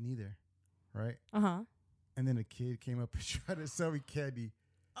that shit neither. Right? Uh-huh. And then a kid came up and tried to sell me candy.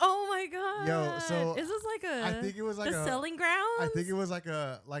 Oh my god. Yo, so is this like a I think it was like the a selling ground? I think it was like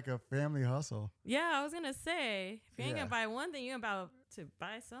a family hustle. Yeah, I was gonna say if you ain't Yeah. gonna buy one thing, you're about to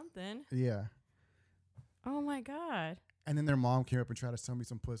buy something. Yeah. Oh my god. And then their mom came up and tried to sell me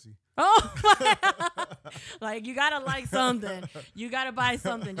some pussy. Oh my like you gotta like something. You gotta buy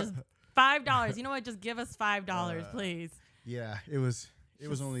something. Just $5. You know what? Just give us $5, please. Yeah, it was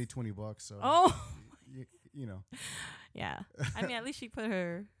Just- only $20, so Oh you know. yeah. I mean, at least she put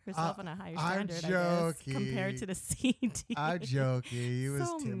herself on a higher I'm standard, I guess, compared joking. to the CD. I'm joking. It was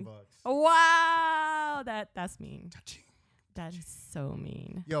So $10. Wow, that's mean. Touching. That is so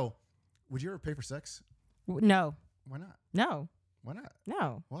mean. Yo, would you ever pay for sex? No, Why not? no, Why not?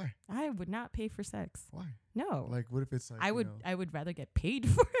 no. Why? I would not pay for sex. Why? No, Like, what if it's like I you would. know, I would rather get paid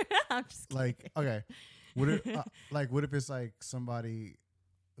for it. I'm just kidding. like okay, what if what if it's like somebody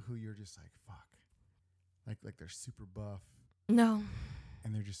who you're just like fuck, like they're super buff No,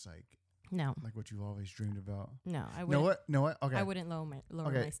 and they're just like no, what you've always dreamed about. no. I Know wouldn't. what? Know what? Okay. I wouldn't lower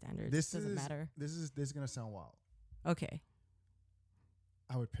Okay, my standards. This Doesn't is matter. This is gonna sound wild. Okay.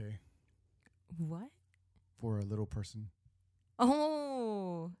 I would pay What? for a little person,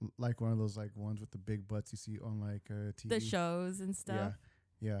 Oh, like one of those like ones with the big butts you see on like TV. the shows and stuff.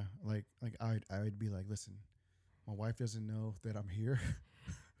 Yeah. Like I'd be like, listen, my wife doesn't know that I'm here.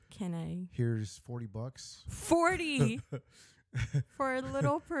 Can I? Here's $40. 40 for a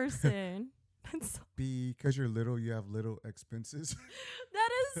little person. That's so, Because you're little, you have little expenses. that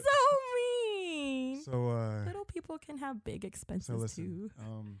is so mean. So Little people can have big expenses so listen,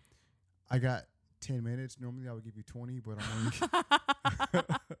 too. I got 10 minutes. Normally I would give you 20, but I'm only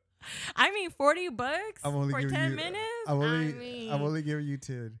I mean, $40 I'm only for giving 10 you- minutes. I'm I mean, only giving you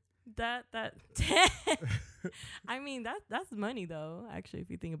 10. that 10. I mean, that's money though. Actually, if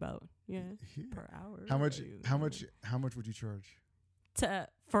you think about per hour. How much like, how much would you charge?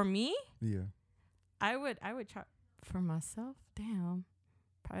 for me? Yeah. I would charge for myself. Damn,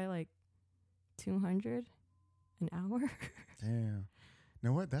 probably like 200 an hour. Damn. You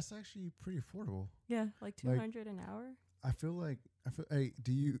know what? That's actually pretty affordable. Yeah, like Like- $200 an hour. I feel. Hey,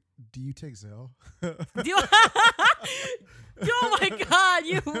 do you take Zelle? Do oh my God,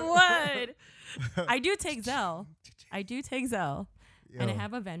 you would. I do take Zelle. I do take Zelle. And I Yo,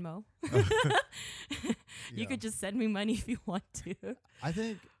 have a Venmo. yeah. You could just send me money if you want to. I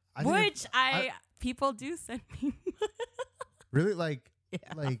think. Which people do send me. Really like Yeah.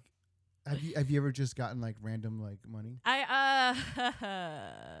 like. Have you ever just gotten like random like money? I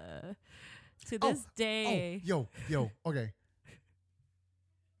to this day. Oh, yo. Okay.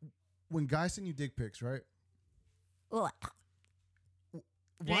 When guys send you dick pics, right?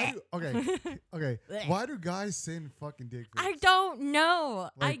 Why do okay. Why do guys send fucking dick pics? I don't know.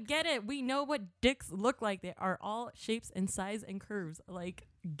 I Like- get it. We know what dicks look like. They are all shapes and size and curves. Like,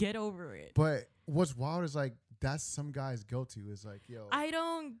 get over it. But what's wild is like that's some guys go to is like, yo, I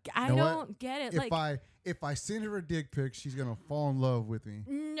don't know what? don't get it. if Like, if I send her a dick pic, she's gonna fall in love with me.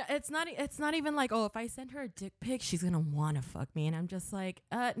 it's not even like, oh, if I send her a dick pic, she's gonna wanna fuck me. And I'm just like,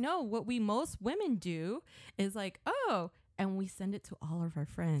 no, what we most women do is like, oh, and we send it to all of our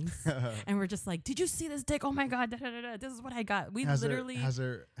friends. And we're just like, did you see this dick? Oh my God, this is what I got. We literally has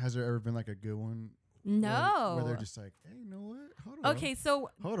there ever been like a good one? no. Where they're just like, hey, you know what? Hold on. Okay, so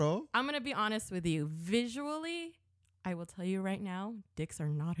Hold on. I'm gonna be honest with you. Visually, I will tell you right now, dicks are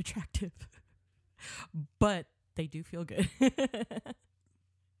not attractive, but they do feel good.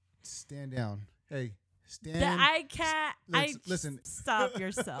 Stand down. Hey, stand. I can't. Listen. Stop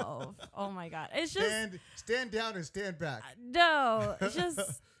yourself. Oh my God, it's just Stand down and stand back. no. It's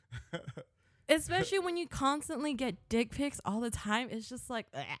just, especially when you constantly get dick pics all the time. It's just like,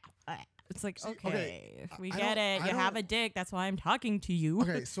 it's like See, okay, okay, we I get don't- it. I You have don't- a dick. That's why I'm talking to you.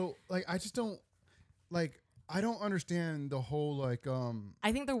 Okay, so like I just don't like I don't understand the whole like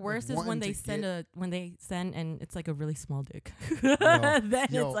I think the worst is when wanting they to send and it's like a really small dick. Yo, Then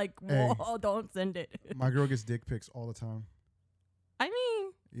yo, it's like, hey. whoa, don't send it. my girl gets dick pics all the time. I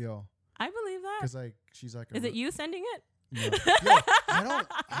mean, Yo, I believe that. because like she's like, Is it you sending it? No. Yo,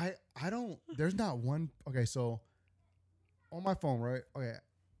 I don't. There's not one. Okay, so on my phone, right? Okay,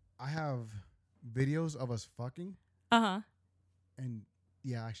 I have videos of us fucking, Uh and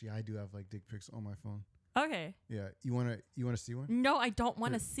yeah, actually, I do have like dick pics on my phone. huh. Okay. Yeah, you wanna see one? No, I don't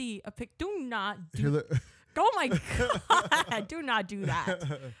want to Here. see a pic. Do not Here, do. look. Oh my God! Do not do that.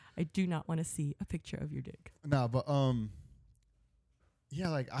 I do not want to see a picture of your dick. Nah, but yeah,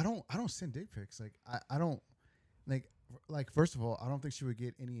 like I don't send dick pics. Like I don't like first of all, I don't think she would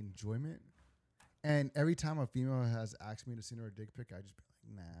get any enjoyment. And every time a female has asked me to send her a dick pic, I just be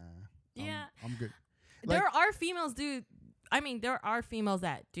like, nah. Yeah. I'm good. There are females there are females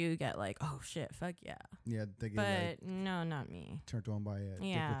that do get like, oh shit, fuck yeah. Yeah, they get But like no, not me. turned on by it.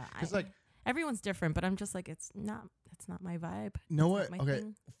 Yeah. Because like, everyone's different, but I'm just like, it's not my vibe. you know It's what? not my Okay,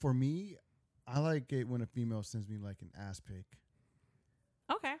 thing. for me, I like it when a female sends me like an ass pic.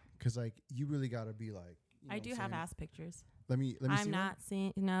 Okay. Cause like you really gotta be like. You know I what do I'm have saying? ass pictures. Let me see. I'm not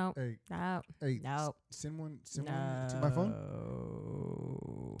seeing. No. One. No. Hey, No. send one to my phone.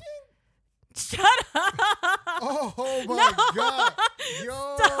 No. Shut up. Oh my No. god,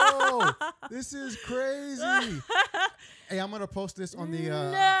 yo, Stop. this is crazy. Hey, I'm gonna post this on the.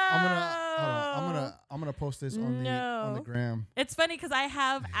 No. I'm gonna post this on the No. gram. It's funny because I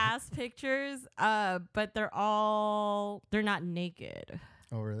have ass pictures, but they're not naked.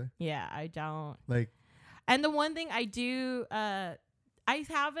 Oh really? Yeah, I don't. Like And the one thing I do, I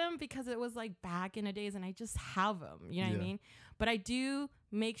have them because it was like back in the days, and I just have them. You know what I Yeah. mean? But I do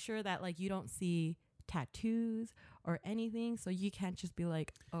make sure that like you don't see tattoos or anything, so you can't just be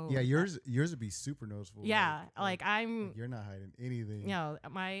like, oh yeah, yours would be super noticeable. yeah, like I'm. like you're not hiding anything. You know,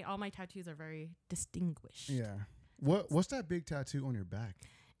 all my tattoos are very distinguished. Yeah. What's that big tattoo on your back?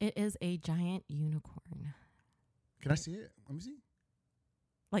 It is a giant unicorn. Can I see it? Let me see.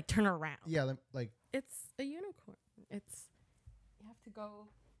 Like turn around. Yeah, like It's a unicorn. It's you have to go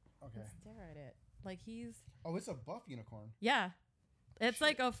okay. and stare at it. Like he's Oh, it's a buff unicorn. yeah. It's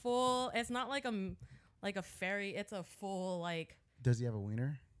like a full. It's not like a fairy. It's a full like. Does he have a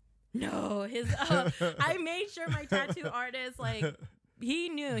wiener? No, his. I made sure my tattoo artist like he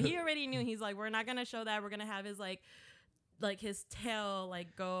knew. He already knew. He's like, we're not gonna show that. We're gonna have his like his tail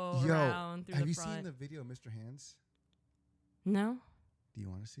like go Yo, around through have the you front. seen the video, Mr. Hands? No. Do you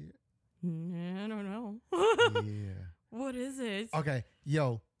want to see it? I don't know. Yeah. What is it? Okay,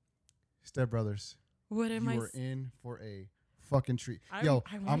 yo, Step Brothers, What am you I? are in for a fucking treat. I'm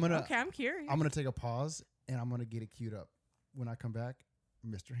Okay, I'm curious. I'm gonna take a pause and I'm gonna get it queued up. When I come back,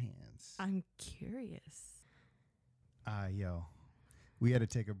 Mr. Hands. I'm curious. Yo, we had to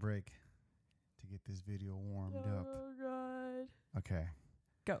take a break to get this video warmed up. Oh God. Okay,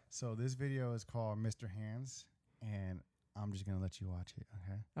 Go. So this video is called Mr. Hands, and I'm just gonna let you watch it,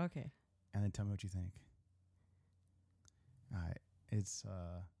 okay? Okay. And then tell me what you think. All right, it's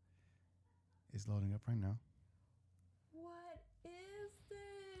loading up right now. What is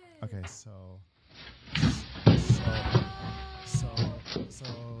this? Okay, so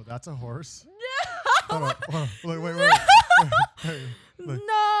that's a horse. Hold on, look, wait. Look.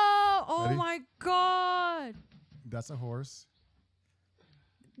 No! Oh Ready? my god! That's a horse.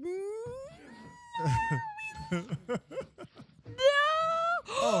 No!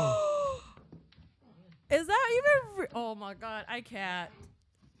 Oh. Is that even? Oh my god! I can't.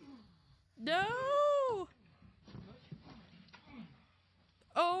 No!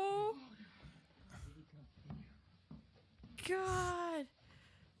 Oh! God!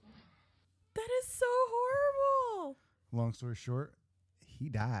 That is so horrible. Long story short, he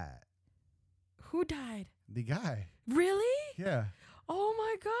died. Who died? The guy. Really? Yeah, Oh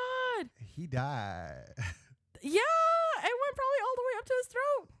my god! he died. Yeah, it went probably all the way up to his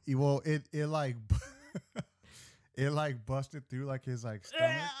throat. Well, it like it like busted through like his like stomach,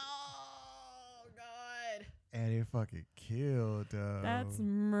 Oh god! and it fucking killed. That's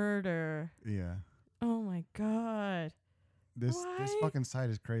murder. yeah. Oh my god! This Why? fucking site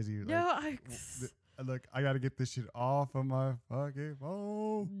is crazy. Like, No, I. look, I gotta get this shit off of my fucking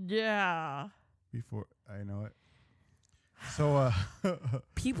phone Yeah. before I know it. So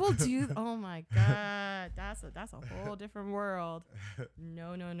People do. Oh my god, that's a whole different world.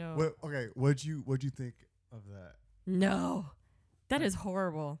 No. okay, what'd you think of that? No, that is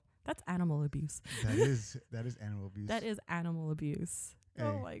horrible. That's animal abuse. That is animal abuse. That is animal abuse. Oh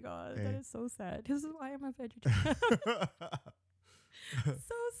Hey, my god, hey. that is so sad. This is why I'm a vegetarian.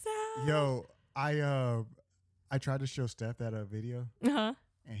 So sad. Yo, I tried to show Steph that video, Uh-huh.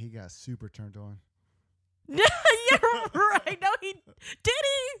 and he got super turned on. You're right. No, he did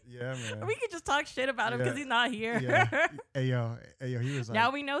he. Yeah, man. We could just talk shit about him because Yeah. he's not here. Yeah. Hey yo, he was like,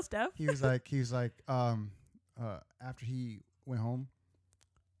 Now we know stuff. he was like, after he went home,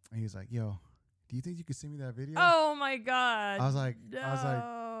 and he was like, yo, do you think you could send me that video? Oh my god. I was like,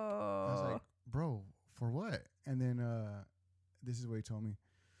 No. bro, for what? And then this is what he told me.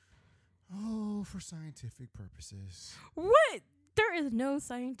 Oh, for scientific purposes. What? There is no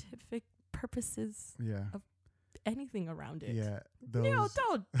scientific purposes, Yeah. anything around it. Yeah. No,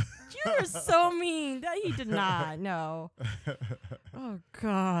 don't. You're so mean. That he did not. No. Oh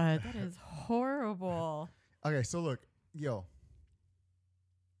god, that is horrible. Okay, so look, yo.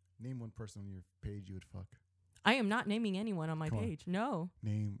 Name one person on your page you would fuck. I am not naming anyone on my Come on. page. No.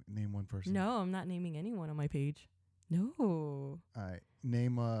 Name one person. No, I'm not naming anyone on my page. No. All right.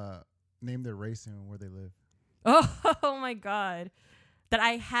 Name their race and where they live. Oh my god. That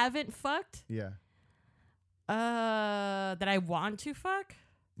I haven't fucked? Yeah. That I want to fuck?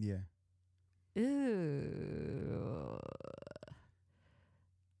 Yeah. Ew.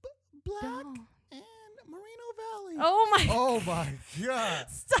 Black No. and Moreno Valley. Oh my Oh my god.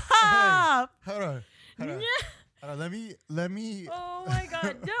 Stop. Hold on. Hold on. Hold on. Let me Oh my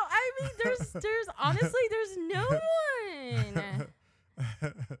god. No, I mean there's honestly there's no one.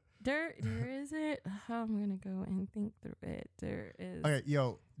 There isn't. I'm gonna go and think through it. There is. Okay,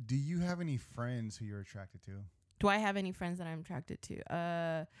 yo, do you have any friends who you're attracted to? Do I have any friends that I'm attracted to?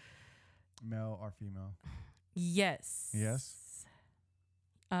 Male or female? Yes. Yes?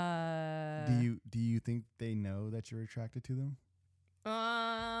 Uh. Do you think they know that you're attracted to them?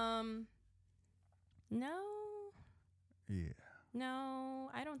 No. Yeah. No,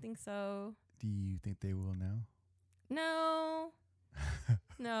 I don't think so. Do you think they will now? No.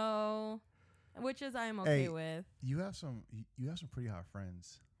 No. Which is I'm okay Hey, with. You have some pretty hot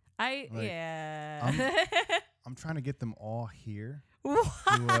friends. Like, yeah. I'm trying to get them all here.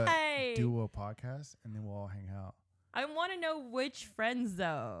 Why? Do a podcast, and then we'll all hang out. I want to know which friends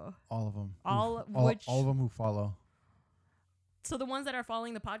though. All of them. All of them who follow. So the ones that are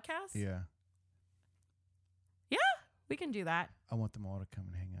following the podcast? Yeah. We can do that. I want them all to come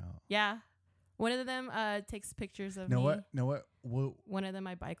and hang out. Yeah. One of them takes pictures of Know me. what? Know what? One of them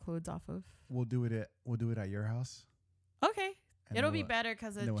I buy clothes off of. We'll do it at your house. Okay. and It'll then be we'll- better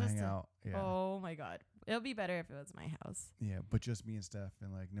because and it's then we'll just hang out. Yeah. Oh my god. It'll be better if it was my house. Yeah, but just me and Steph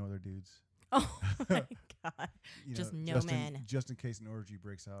and like no other dudes. Oh my god. You Just know, no men. Just in case an orgy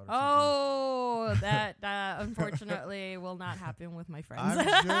breaks out. Or Oh, that unfortunately will not happen with my friends.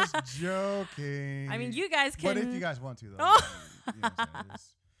 I'm just joking. I mean, you guys can. But if you guys want to, though, Oh. you know what I'm saying?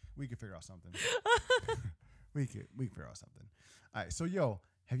 We could figure out something. we could figure out something. All right. So, yo,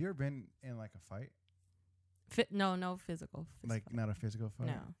 have you ever been in like a fight? No physical. Like not a physical fight.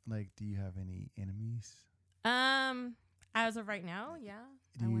 No. Like, do you have any enemies? As of right now, yeah.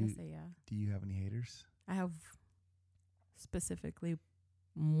 Do I want you- to say yeah. Do you have any haters? I have specifically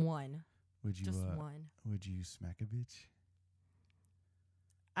one. Would you Just one. would you smack a bitch?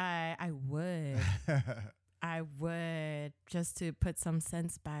 I would. I would, just to put some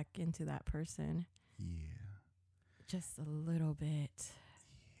sense back into that person. Yeah. Just a little bit.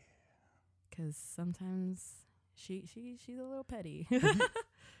 Because sometimes she's a little petty.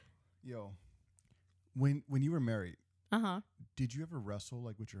 Yo, when you were married, Uh-huh. did you ever wrestle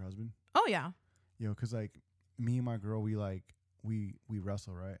like with your husband? Oh, yeah. Yo, cause like me and my girl, we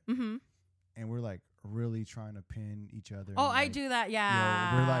wrestle, right? Mm-hmm. And we're like really trying to pin each other. Oh, and, I like, do that.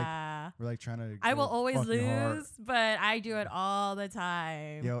 Yeah. we're like trying to. I will go always fucking hard. lose, but I do it all the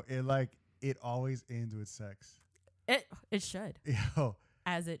time. Yo, it always ends with sex. It should, Yo,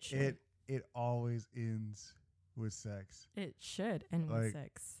 as it should. it always ends with sex. It should end Like, with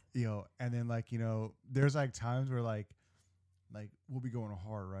sex. Yo, and then like, there's like times where like we'll be going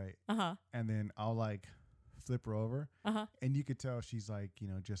hard, right? Uh-huh. And then I'll like flip her over, Uh-huh. and you could tell she's like,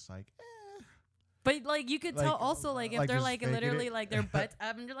 just like, But like you could Like, tell also like if like, they're just like faking literally it. like their butts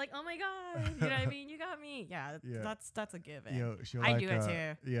up and you're like, oh my god, you know what I mean? You got me. Yeah, Yeah. that's a given. yo, she'll I like, do it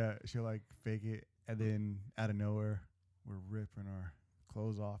too. Yeah, she'll like fake it, and then out of nowhere, we're ripping our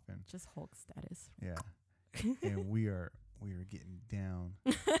clothes off, and Just Hulk status. yeah, and we are getting down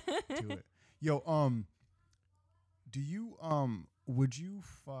to it. Yo, do you would you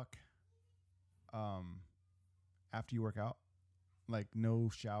fuck after you work out? Like no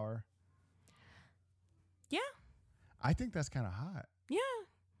shower? Yeah. I think that's kind of hot. Yeah.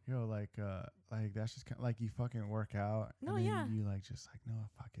 Yo, like that's just kind of like you fucking work out, No, and then yeah. you like just like, no,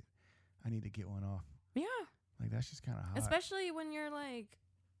 fuck it, I need to get one off. Yeah. Like that's just kind of hot. Especially when you're like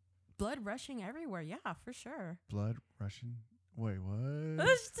blood rushing everywhere. Yeah, for sure. Blood rushing. Wait, what?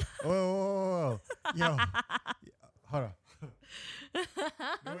 Whoa. Yo, hold on. You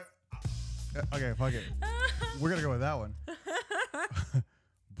know what? Okay, fuck it. We're gonna go with that one.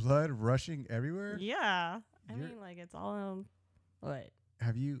 Blood rushing everywhere. Yeah. I You're- mean, like it's all what?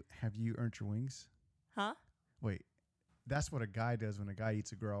 Have you earned your wings? Huh? Wait, that's what a guy does when a guy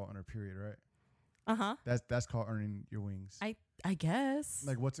eats a girl on her period, right? Uh-huh. That's called earning your wings. I guess.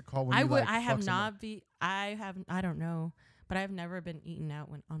 Like, what's it called when I you would. like I have fuck someone? not be. I have. I don't know. But I've never been eaten out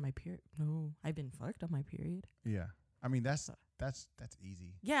when on my period. No, I've been fucked on my period. Yeah, I mean that's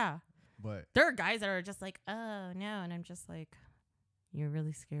easy, Yeah, but there are guys that are just like, oh no, and I'm just like, you're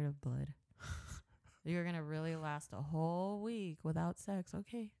really scared of blood. You're gonna really last a whole week without sex.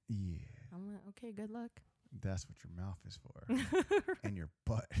 Okay, yeah, I'm like, okay, good luck. that's what your mouth is for and your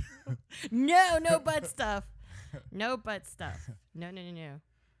butt. No butt stuff. No butt stuff. No.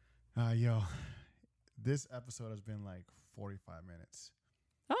 Yo, this episode has been like 45 minutes.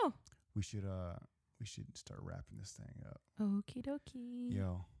 Oh, We should start wrapping this thing up. okie dokie.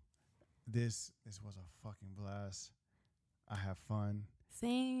 Yo, this was a fucking blast. I have fun.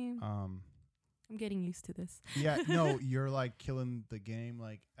 Same. I'm getting used to this. Yeah, no, you're like killing the game,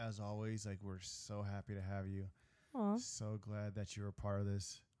 like as always. Like we're so happy to have you. Aw. So glad that you're a part of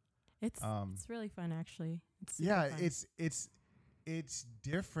this. It's really fun actually. It's super Yeah, fun. it's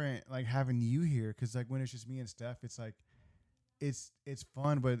different like having you here, because like when it's just me and Steph, it's like it's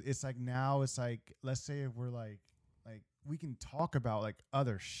fun, but it's like now it's like, let's say if we're like we can talk about like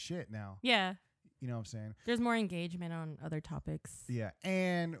other shit now. Yeah. You know what I'm saying? There's more engagement on other topics. Yeah,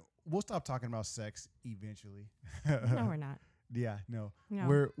 and we'll stop talking about sex eventually. No, we're not. Yeah, no.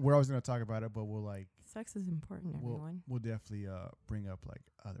 No. We're always gonna talk about it, but we'll like Sex is important, everyone. we'll definitely bring up like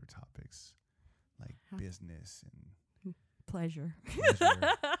other topics like Huh. business and Pleasure.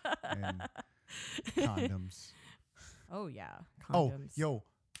 pleasure and condoms. Oh yeah. Oh, Condoms. yo.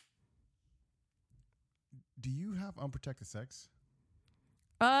 Do you have unprotected sex?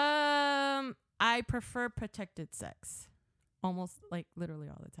 I prefer protected sex. Almost like literally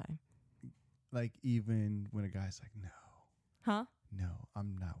all the time. Like even when a guy's like, no, Huh? no,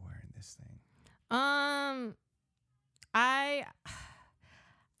 I'm not wearing this thing.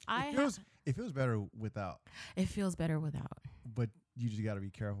 It feels better without, it feels better without. but you just got to be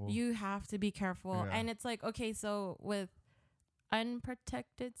careful. You have to be careful. Yeah. And it's like, okay, so with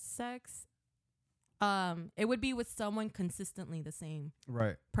unprotected sex, it would be with someone consistently the same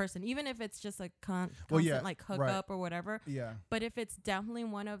Right. person, even if it's just a Well, constant yeah, like hook right. up or whatever. Yeah. But if it's definitely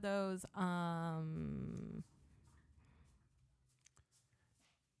one of those,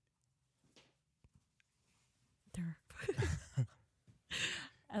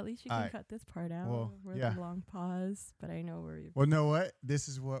 at least you can Alright. cut this part out. Well, We're yeah. the long pause, but I know where you. Well, know what? This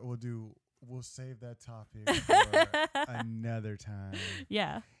is what we'll do. We'll save that topic for another time.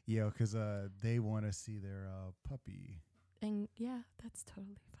 Yeah. Yo, because they want to see their puppy. And yeah, that's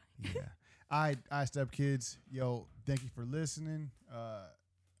totally fine. Yeah. All right, Step Kids. Yo, thank you for listening.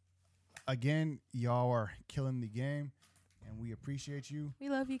 Again, y'all are killing the game, and we appreciate you. We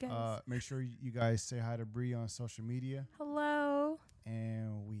love you guys. Make sure you guys say hi to Bree on social media, Hello.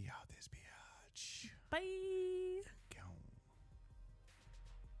 and we out this bitch. Bye. Go.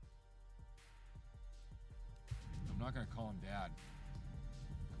 I'm not gonna call him Dad.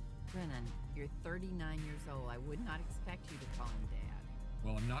 Brennan, you're 39 years old. I would not expect you to call him Dad.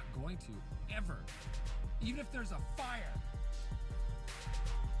 Well, I'm not going to, ever. Even if there's a fire.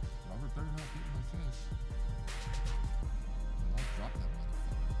 Robert better not get in my face. I'll drop that